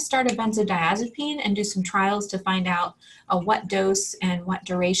also going to start a benzodiazepine and do some trials to find out what dose and what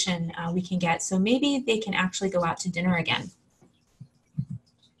duration we can get. So maybe they can actually go out to dinner again.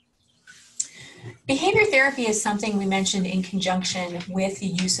 Behavior therapy is something we mentioned in conjunction with the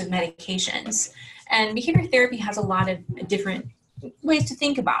use of medications. And behavior therapy has a lot of different ways to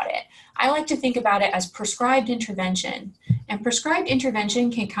think about it. I like to think about it as prescribed intervention. And prescribed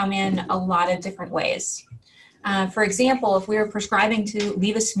intervention can come in a lot of different ways. For example, if we were prescribing to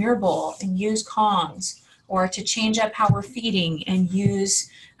leave a smear bowl and use Kongs, or to change up how we're feeding and use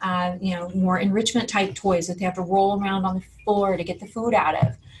more enrichment type toys that they have to roll around on the floor to get the food out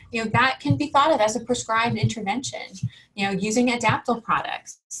of, that can be thought of as a prescribed intervention. Using adaptal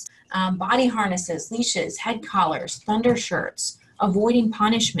products, body harnesses, leashes, head collars, thunder shirts, avoiding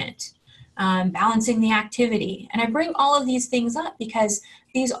punishment, balancing the activity. And I bring all of these things up because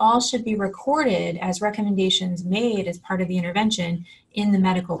these all should be recorded as recommendations made as part of the intervention in the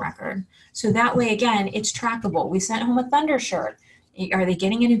medical record. So that way, again, it's trackable. We sent home a thunder shirt. Are they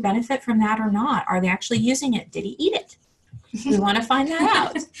getting any benefit from that or not? Are they actually using it? Did he eat it? We want to find that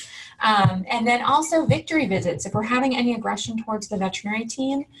out. And then also victory visits. If we're having any aggression towards the veterinary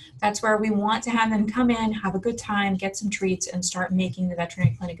team, that's where we want to have them come in, have a good time, get some treats, and start making the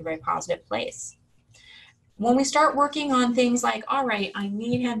veterinary clinic a very positive place. When we start working on things like, all right, I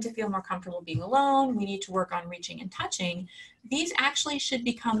need him to feel more comfortable being alone, we need to work on reaching and touching, these actually should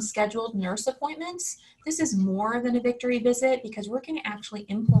become scheduled nurse appointments. This is more than a victory visit because we're going to actually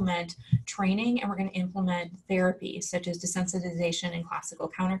implement training and we're going to implement therapy such as desensitization and classical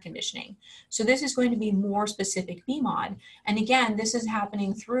counterconditioning. So this is going to be more specific BMOD. And again, this is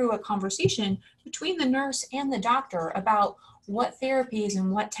happening through a conversation between the nurse and the doctor about what therapies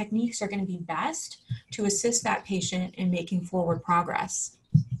and what techniques are going to be best to assist that patient in making forward progress.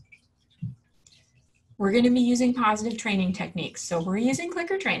 We're going to be using positive training techniques. So we're using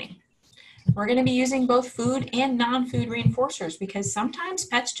clicker training. We're going to be using both food and non-food reinforcers because sometimes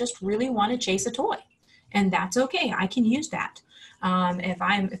pets just really want to chase a toy, and that's okay. I can use that. If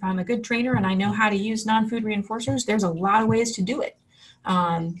I'm a good trainer and I know how to use non-food reinforcers, there's a lot of ways to do it.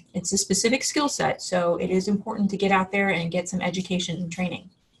 It's a specific skill set, so it is important to get out there and get some education and training.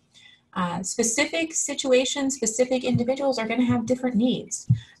 Specific situations, specific individuals are going to have different needs.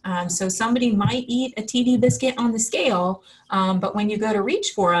 So somebody might eat a TV biscuit on the scale, but when you go to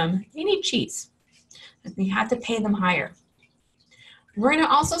reach for them, they need cheese. You have to pay them higher. We're going to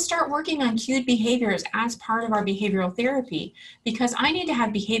also start working on cued behaviors as part of our behavioral therapy because I need to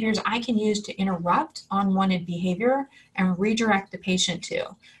have behaviors I can use to interrupt unwanted behavior and redirect the patient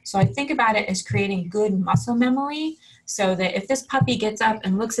to. So I think about it as creating good muscle memory so that if this puppy gets up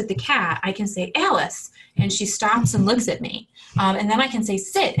and looks at the cat, I can say, Alice, and she stops and looks at me. And then I can say,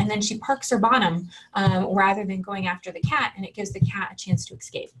 sit, and then she parks her bottom rather than going after the cat, and it gives the cat a chance to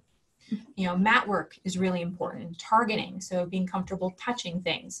escape. Mat work is really important. Targeting, so being comfortable touching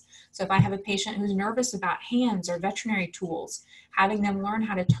things. So if I have a patient who's nervous about hands or veterinary tools, having them learn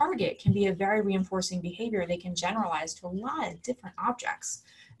how to target can be a very reinforcing behavior. They can generalize to a lot of different objects,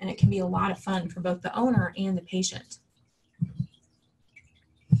 and it can be a lot of fun for both the owner and the patient.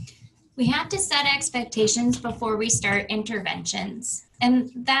 We have to set expectations before we start interventions. And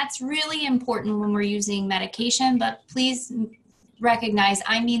that's really important when we're using medication, but please recognize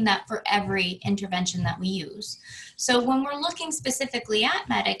I mean that for every intervention that we use. So when we're looking specifically at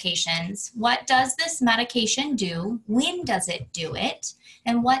medications, what does this medication do? When does it do it?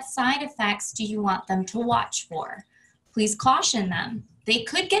 And what side effects do you want them to watch for? Please caution them. They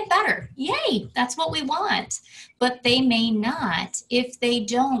could get better. Yay, that's what we want. But they may not. If they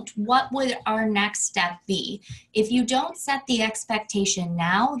don't, what would our next step be? If you don't set the expectation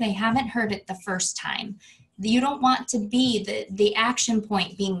now, they haven't heard it the first time. You don't want to be the action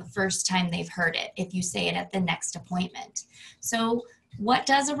point being the first time they've heard it if you say it at the next appointment. So what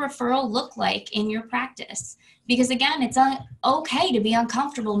does a referral look like in your practice? Because again, it's okay to be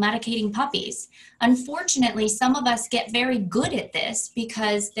uncomfortable medicating puppies. Unfortunately, some of us get very good at this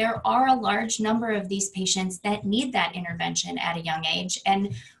because there are a large number of these patients that need that intervention at a young age,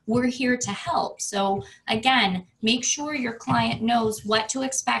 and we're here to help. So again, make sure your client knows what to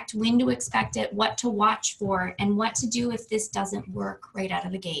expect, when to expect it, what to watch for, and what to do if this doesn't work right out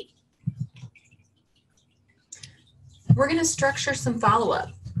of the gate. We're going to structure some follow-up,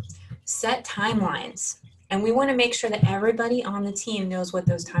 set timelines, and we want to make sure that everybody on the team knows what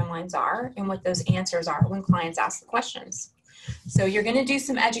those timelines are and what those answers are when clients ask the questions. So you're going to do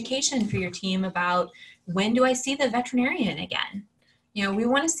some education for your team about, when do I see the veterinarian again? You know, we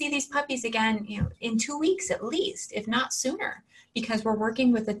want to see these puppies again, you know, in 2 weeks at least, if not sooner, because we're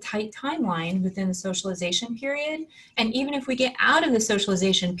working with a tight timeline within the socialization period. And even if we get out of the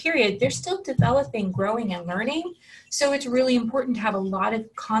socialization period, they're still developing, growing, and learning. So it's really important to have a lot of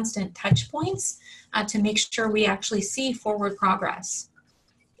constant touch points to make sure we actually see forward progress.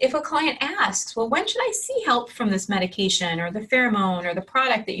 If a client asks, well, when should I see help from this medication or the pheromone or the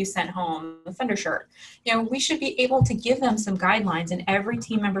product that you sent home, the thunder shirt? You know, we should be able to give them some guidelines, and every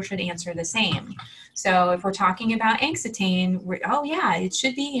team member should answer the same. So if we're talking about Angstitane, oh yeah, it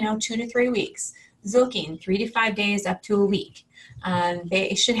should be, you know, 2 to 3 weeks. Zilking, 3 to 5 days up to a week.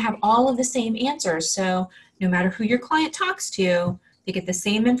 They should have all of the same answers. So no matter who your client talks to, they get the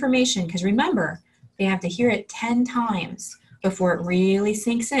same information, because remember, they have to hear it 10 times before it really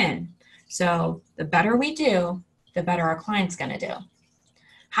sinks in. So the better we do, the better our client's gonna do.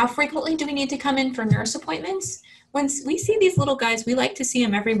 How frequently do we need to come in for nurse appointments? When we see these little guys, we like to see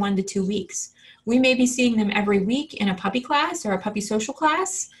them every 1 to 2 weeks. We may be seeing them every week in a puppy class or a puppy social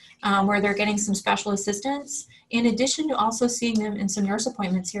class where they're getting some special assistance, in addition to also seeing them in some nurse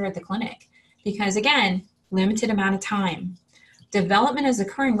appointments here at the clinic. Because again, limited amount of time. Development is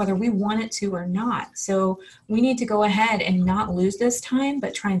occurring whether we want it to or not. So we need to go ahead and not lose this time,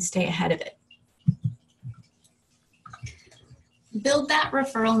 but try and stay ahead of it. Build that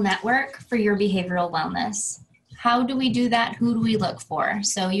referral network for your behavioral wellness. How do we do that? Who do we look for?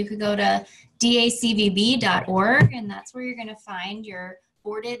 So you could go to acvb.org, and that's where you're going to find your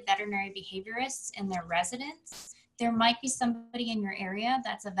boarded veterinary behaviorists and their residents. There might be somebody in your area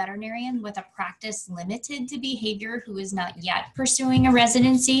that's a veterinarian with a practice limited to behavior who is not yet pursuing a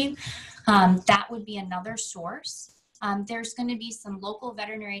residency. That would be another source. There's going to be some local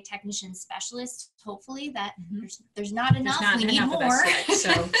veterinary technician specialists, hopefully, that there's not enough. We need more.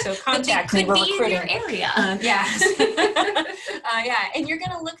 So contact me. Could be in your area. Yeah, and you're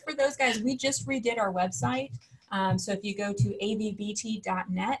going to look for those guys. We just redid our website. So if you go to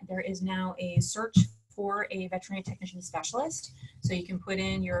avbt.net, there is now a search for a veterinary technician specialist. So you can put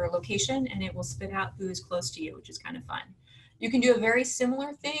in your location and it will spit out who is close to you, which is kind of fun. You can do a very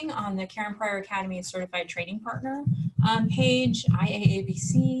similar thing on the Karen Pryor Academy Certified Training Partner page,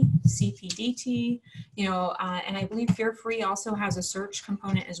 IAABC, CPDT, you know, and I believe Fear Free also has a search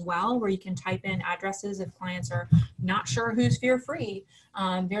component as well, where you can type in addresses if clients are not sure who's Fear Free.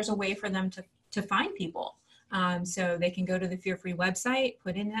 There's a way for them to find people. So they can go to the Fear Free website,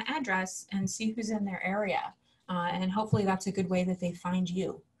 put in that address, and see who's in their area. And hopefully that's a good way that they find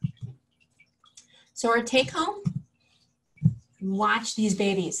you. So our take home, watch these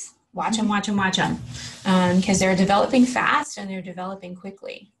babies. Watch them, watch them, watch them. Because they're developing fast and they're developing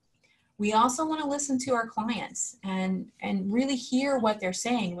quickly. We also want to listen to our clients and really hear what they're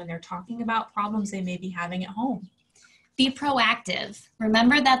saying when they're talking about problems they may be having at home. Be proactive.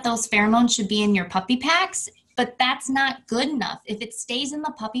 Remember that those pheromones should be in your puppy packs, but that's not good enough. If it stays in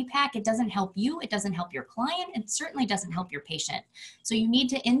the puppy pack, it doesn't help you, it doesn't help your client, it certainly doesn't help your patient. So you need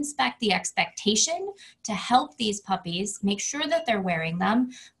to inspect the expectation to help these puppies, make sure that they're wearing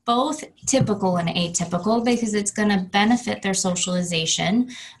them, both typical and atypical, because it's going to benefit their socialization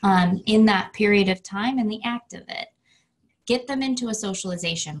in that period of time and the act of it. Get them into a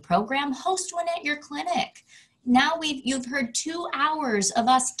socialization program, host one at your clinic. Now you've heard 2 hours of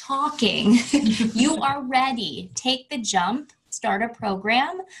us talking. You are ready. Take the jump, start a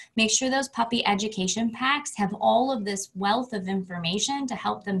program, make sure those puppy education packs have all of this wealth of information to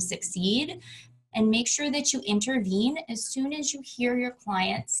help them succeed, and make sure that you intervene as soon as you hear your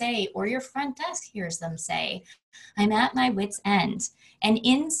client say, or your front desk hears them say, I'm at my wit's end. And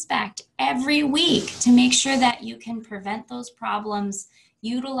inspect every week to make sure that you can prevent those problems,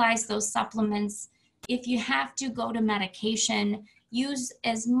 utilize those supplements. If you have to go to medication, use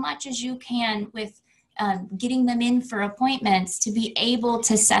as much as you can with getting them in for appointments to be able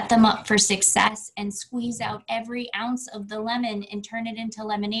to set them up for success and squeeze out every ounce of the lemon and turn it into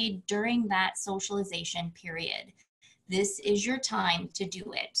lemonade during that socialization period. This is your time to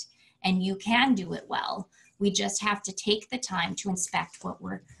do it, and you can do it well. We just have to take the time to inspect what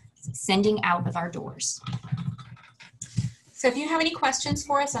we're sending out of our doors. So if you have any questions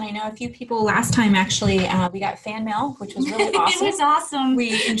for us, and I know a few people last time actually, we got fan mail, which was really awesome. It was awesome.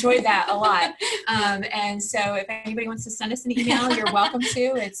 We enjoyed that a lot. And so if anybody wants to send us an email, you're welcome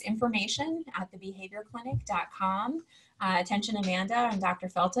to. It's information@thebehaviorclinic.com. Attention Amanda and Dr.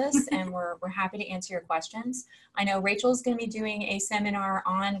 Feltus, and we're happy to answer your questions. I know Rachel's going to be doing a seminar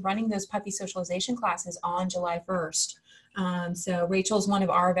on running those puppy socialization classes on July 1st. So Rachel's one of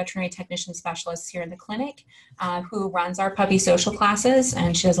our veterinary technician specialists here in the clinic who runs our puppy social classes,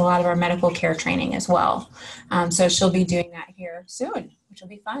 and she does a lot of our medical care training as well. So she'll be doing that here soon, which will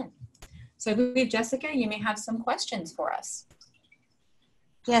be fun. So I believe, Jessica, you may have some questions for us.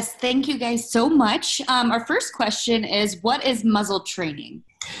 Yes, thank you guys so much. Our first question is, what is muzzle training?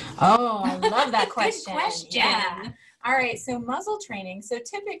 Oh, I love that question. Good question. Yeah. All right, so muzzle training. So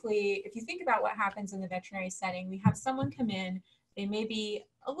typically, if you think about what happens in the veterinary setting, we have someone come in, they may be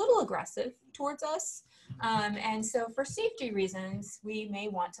a little aggressive towards us. And so for safety reasons, we may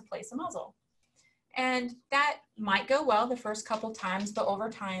want to place a muzzle. And that might go well the first couple times, but over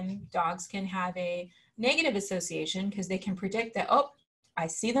time, dogs can have a negative association because they can predict that, oh, I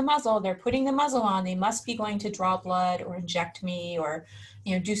see the muzzle, they're putting the muzzle on, they must be going to draw blood or inject me or,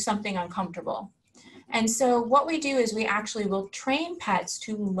 do something uncomfortable. And so what we do is we actually will train pets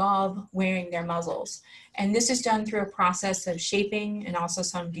to love wearing their muzzles. And this is done through a process of shaping and also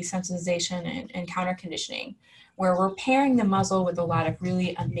some desensitization and counter conditioning, where we're pairing the muzzle with a lot of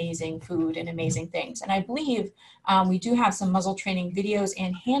really amazing food and amazing things. And I believe we do have some muzzle training videos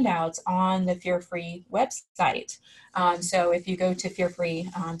and handouts on the Fear Free website. So if you go to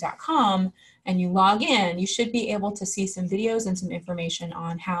fearfree.com and you log in, you should be able to see some videos and some information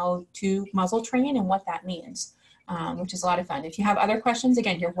on how to muzzle train and what that means, which is a lot of fun. If you have other questions,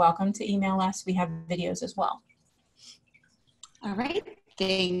 again, you're welcome to email us. We have videos as well. All right,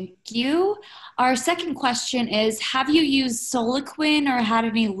 thank you. Our second question is, have you used Soliquin or had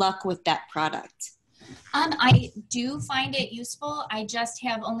any luck with that product? I do find it useful. I just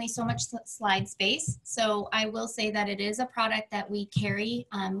have only so much slide space. So I will say that it is a product that we carry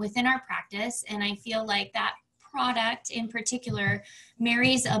within our practice. And I feel like that product in particular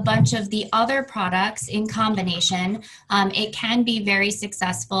marries a bunch of the other products in combination. It can be very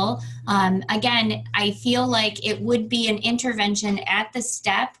successful. Again, I feel like it would be an intervention at the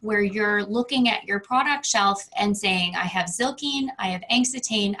step where you're looking at your product shelf and saying, I have Zilkine, I have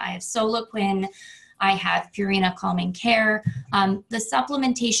Angstitane, I have Soliquin, I have Purina Calming Care. The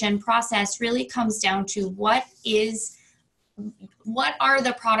supplementation process really comes down to what are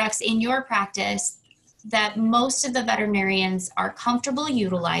the products in your practice that most of the veterinarians are comfortable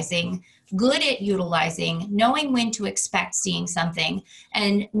utilizing, good at utilizing, knowing when to expect seeing something,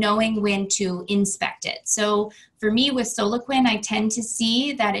 and knowing when to inspect it. So for me with Soliquin, I tend to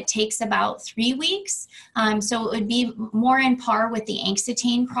see that it takes about 3 weeks. So it would be more in par with the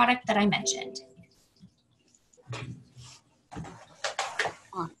Angstitane product that I mentioned.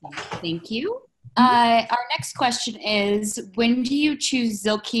 Awesome, thank you. Our next question is, when do you choose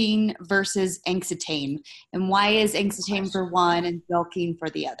Zilkine versus Angstitane? And why is Angstitane for one and Zilkine for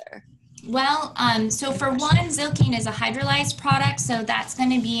the other? Well, so for one, Zilkine is a hydrolyzed product, so that's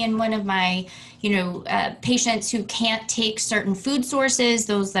going to be in one of my, patients who can't take certain food sources,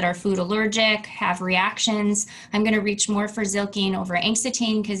 those that are food allergic, have reactions. I'm going to reach more for Zilkine over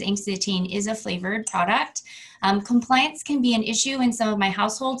Angstitane because Angstitane is a flavored product. Compliance can be an issue in some of my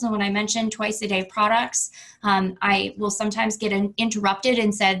households, and when I mention twice-a-day products, I will sometimes get interrupted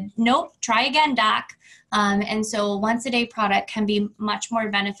and said, nope, try again, doc. And so a once-a-day product can be much more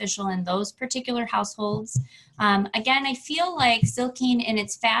beneficial in those particular households. Again, I feel like Zilkine in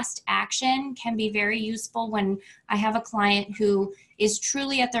its fast action can be very useful when I have a client who is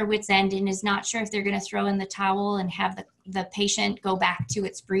truly at their wit's end and is not sure if they're going to throw in the towel and have the patient go back to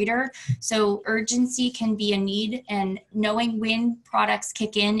its breeder. So urgency can be a need, and knowing when products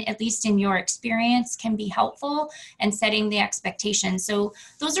kick in, at least in your experience, can be helpful, and setting the expectations. So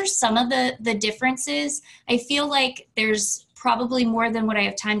those are some of the differences. I feel like there's probably more than what I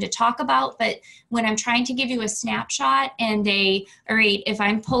have time to talk about, but when I'm trying to give you a snapshot and all right, if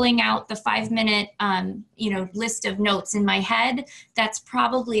I'm pulling out the 5-minute, list of notes in my head, that's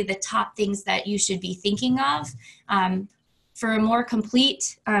probably the top things that you should be thinking of. For a more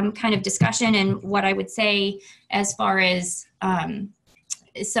complete kind of discussion and what I would say as far as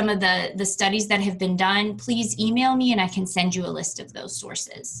some of the studies that have been done, please email me and I can send you a list of those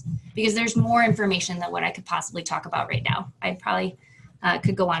sources, because there's more information than what I could possibly talk about right now. I probably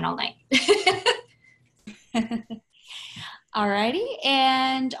could go on all night. All righty,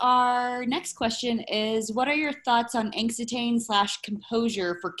 and our next question is, what are your thoughts on Angstitane /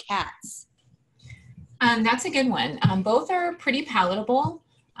 Composure for cats? That's a good one. Both are pretty palatable.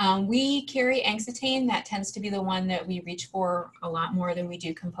 We carry Angstitane. That tends to be the one that we reach for a lot more than we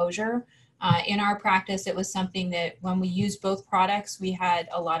do Composure. In our practice, it was something that when we used both products, we had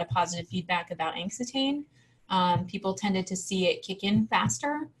a lot of positive feedback about Angstitane. People tended to see it kick in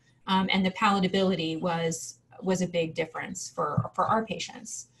faster, and the palatability was a big difference for our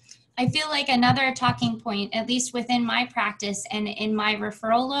patients. I feel like another talking point, at least within my practice and in my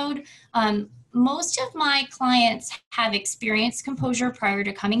referral load, most of my clients have experienced Composure prior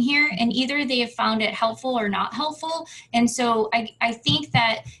to coming here, and either they have found it helpful or not helpful. And so I think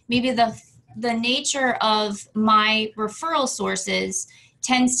that maybe the nature of my referral sources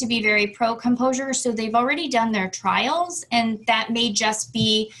tends to be very pro-Composure, so they've already done their trials, and that may just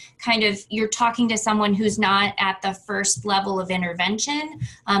be kind of, you're talking to someone who's not at the first level of intervention.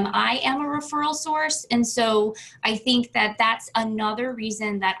 I am a referral source, and so I think that that's another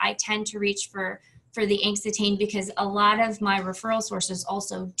reason that I tend to reach for the Angstitane, because a lot of my referral sources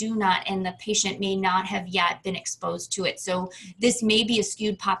also do not, and the patient may not have yet been exposed to it. So this may be a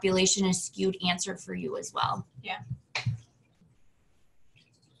skewed population, a skewed answer for you as well. Yeah.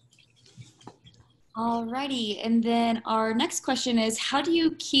 Alrighty, and then our next question is, how do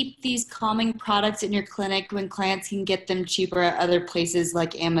you keep these calming products in your clinic when clients can get them cheaper at other places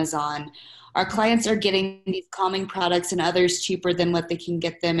like Amazon? Our clients are getting these calming products and others cheaper than what they can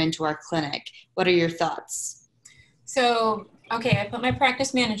get them into our clinic. What are your thoughts? So, okay, I put my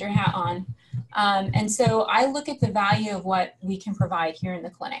practice manager hat on. And so I look at the value of what we can provide here in the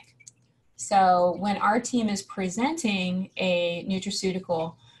clinic. So when our team is presenting a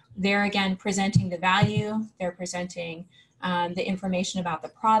nutraceutical, they're again presenting the value, they're presenting the information about the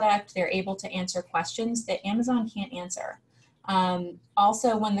product, they're able to answer questions that Amazon can't answer.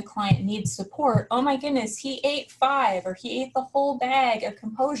 Also, when the client needs support, oh my goodness, he ate 5 or he ate the whole bag of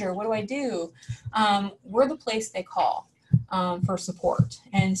Composure, what do I do? We're the place they call for support.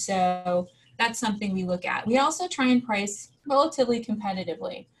 And so that's something we look at. We also try and price relatively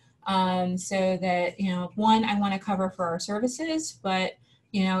competitively so that, you know, one, I want to cover for our services, but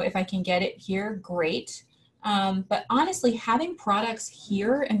you know, if I can get it here, great. But honestly, having products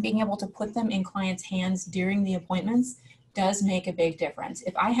here and being able to put them in clients' hands during the appointments does make a big difference.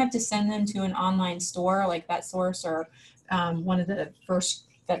 If I have to send them to an online store like VetSource or one of the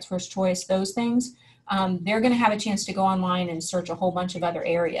Vet's First Choice, those things, they're going to have a chance to go online and search a whole bunch of other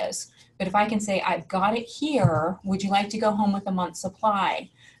areas. But if I can say, I've got it here, would you like to go home with a month's supply?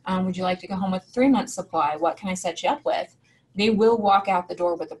 Would you like to go home with a 3-month supply? What can I set you up with? They will walk out the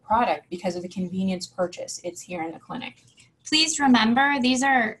door with the product because of the convenience purchase. It's here in the clinic. Please remember, these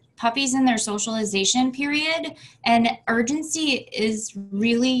are puppies in their socialization period, and urgency is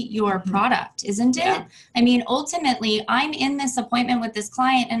really your product, isn't it? Yeah. I mean, ultimately, I'm in this appointment with this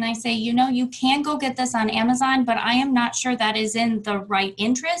client and I say, you know, you can go get this on Amazon, but I am not sure that is in the right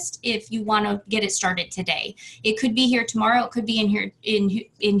interest if you want to get it started today. It could be here tomorrow. It could be in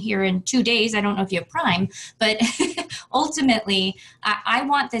here in 2 days. I don't know if you have Prime, but ultimately, I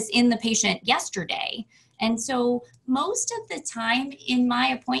want this in the patient yesterday. And so most of the time in my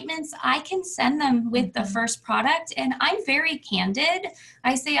appointments, I can send them with the first product, and I'm very candid.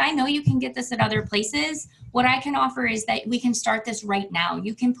 I say, I know you can get this at other places. What I can offer is that we can start this right now.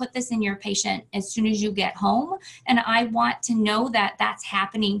 You can put this in your patient as soon as you get home. And I want to know that that's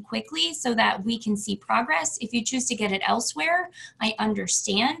happening quickly so that we can see progress. If you choose to get it elsewhere, I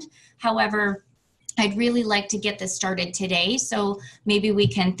understand. However, I'd really like to get this started today, so maybe we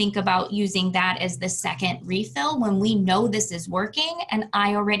can think about using that as the second refill when we know this is working and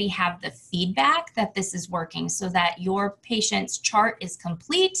I already have the feedback that this is working, so that your patient's chart is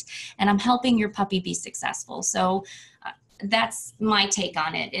complete and I'm helping your puppy be successful. So that's my take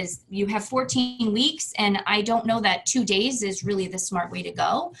on it, is you have 14 weeks and I don't know that 2 days is really the smart way to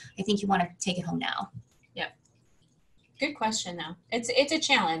go. I think you want to take it home now. Good question though. It's a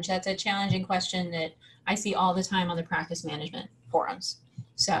challenge. That's a challenging question that I see all the time on the practice management forums.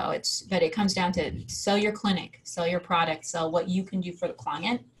 So but it comes down to sell your clinic, sell your product, sell what you can do for the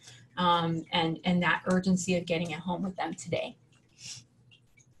client, and that urgency of getting it home with them today.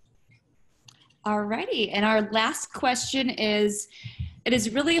 Alrighty, and our last question is, it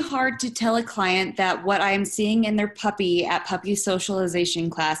is really hard to tell a client that what I am seeing in their puppy at puppy socialization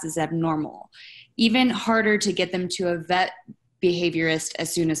class is abnormal. Even harder to get them to a vet behaviorist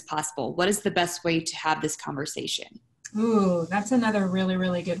as soon as possible. What is the best way to have this conversation? Ooh, that's another really,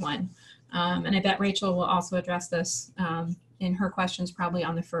 really good one. And I bet Rachel will also address this in her questions probably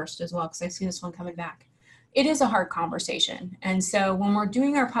on the first as well, because I see this one coming back. It is a hard conversation. And so when we're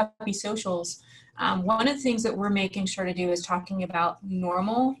doing our puppy socials, one of the things that we're making sure to do is talking about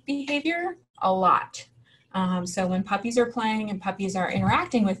normal behavior a lot. So when puppies are playing and puppies are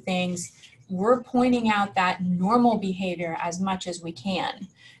interacting with things, we're pointing out that normal behavior as much as we can.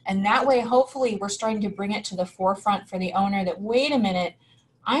 And that way, hopefully, we're starting to bring it to the forefront for the owner that, wait a minute,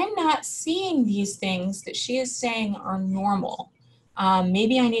 I'm not seeing these things that she is saying are normal.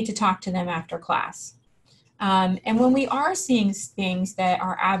 Maybe I need to talk to them after class. And when we are seeing things that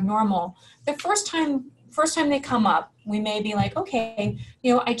are abnormal, the first time they come up, we may be like, okay,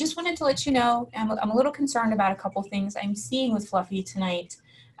 you know, I just wanted to let you know, I'm a little concerned about a couple things I'm seeing with Fluffy tonight.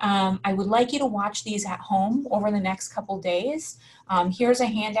 I would like you to watch these at home over the next couple days. Here's a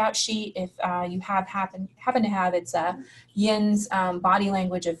handout sheet if you happen to have, it's Yin's body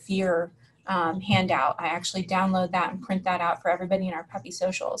language of fear handout. I actually download that and print that out for everybody in our puppy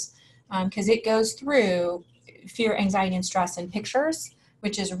socials because it goes through fear, anxiety, and stress in pictures,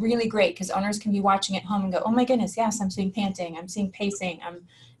 which is really great because owners can be watching at home and go, oh my goodness, yes, I'm seeing panting, I'm seeing pacing, I'm,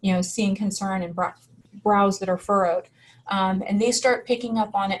 you know, seeing concern and brows that are furrowed. And they start picking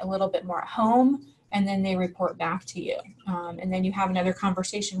up on it a little bit more at home, and then they report back to you. And then you have another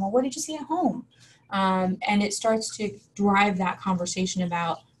conversation. Well, what did you see at home? And it starts to drive that conversation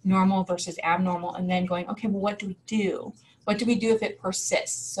about normal versus abnormal, and then going, okay, well, what do we do? What do we do if it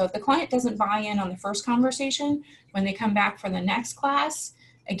persists? So if the client doesn't buy in on the first conversation, when they come back for the next class,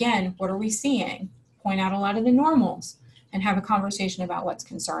 again, what are we seeing? Point out a lot of the normals and have a conversation about what's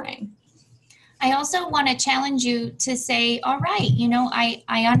concerning. I also want to challenge you to say, all right, you know, I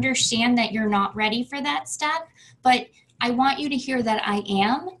understand that you're not ready for that step, but I want you to hear that I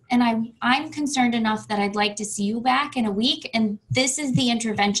am, and I'm concerned enough that I'd like to see you back in a week, and this is the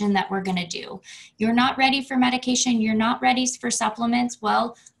intervention that we're going to do. You're not ready for medication, you're not ready for supplements.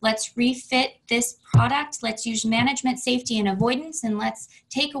 Well, let's refit this product, let's use management, safety, and avoidance, and let's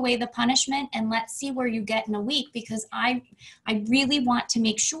take away the punishment, and let's see where you get in a week, because I really want to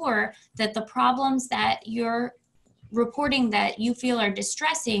make sure that the problems that you're reporting that you feel are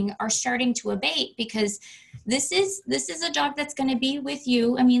distressing are starting to abate, because this is a dog that's going to be with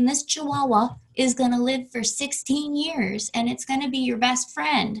you. I mean, this Chihuahua is going to live for 16 years and it's going to be your best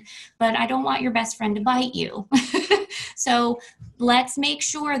friend, but I don't want your best friend to bite you. So let's make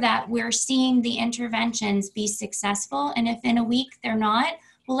sure that we're seeing the interventions be successful. And if in a week they're not,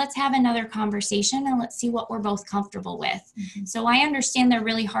 well, let's have another conversation and let's see what we're both comfortable with. Mm-hmm. So I understand they're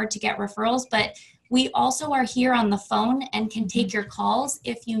really hard to get referrals, but we also are here on the phone and can take your calls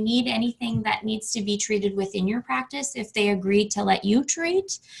if you need anything that needs to be treated within your practice. If they agree to let you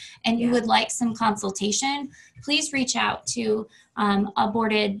treat and you would like some consultation, please reach out to a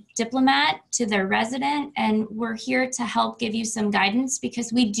boarded diplomat, to their resident, and we're here to help give you some guidance,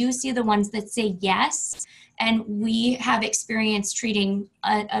 because we do see the ones that say yes, and we have experience treating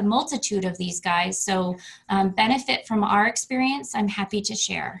a multitude of these guys. So benefit from our experience, I'm happy to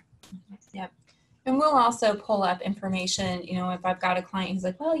share. Yep. And we'll also pull up information, you know, if I've got a client who's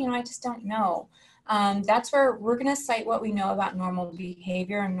like, well, you know, I just don't know. That's where we're going to cite what we know about normal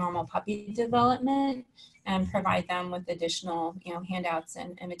behavior and normal puppy development and provide them with additional, you know, handouts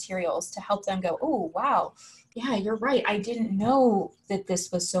and materials to help them go, oh, wow, yeah, you're right. I didn't know that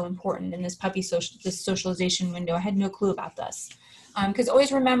this was so important in this this socialization window. I had no clue about this. Because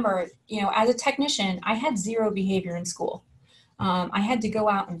always remember, you know, as a technician, I had zero behavior in school. I had to go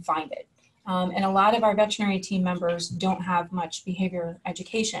out and find it. And a lot of our veterinary team members don't have much behavior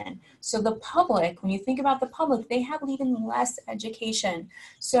education. So the public, when you think about the public, they have even less education.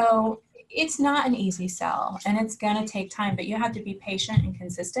 So it's not an easy sell, and it's going to take time, but you have to be patient and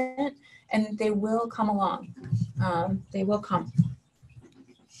consistent, and they will come along. They will come.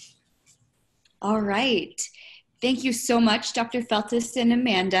 All right. Thank you so much, Dr. Feltus and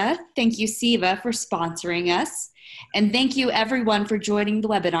Amanda. Thank you, SIVA, for sponsoring us. And thank you, everyone, for joining the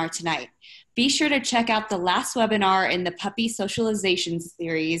webinar tonight. Be sure to check out the last webinar in the Puppy Socialization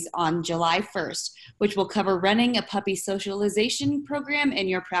series on July 1st, which will cover running a puppy socialization program in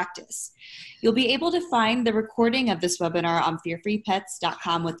your practice. You'll be able to find the recording of this webinar on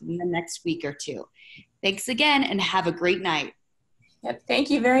fearfreepets.com within the next week or two. Thanks again, and have a great night. Yep, thank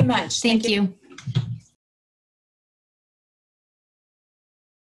you very much. Thank you.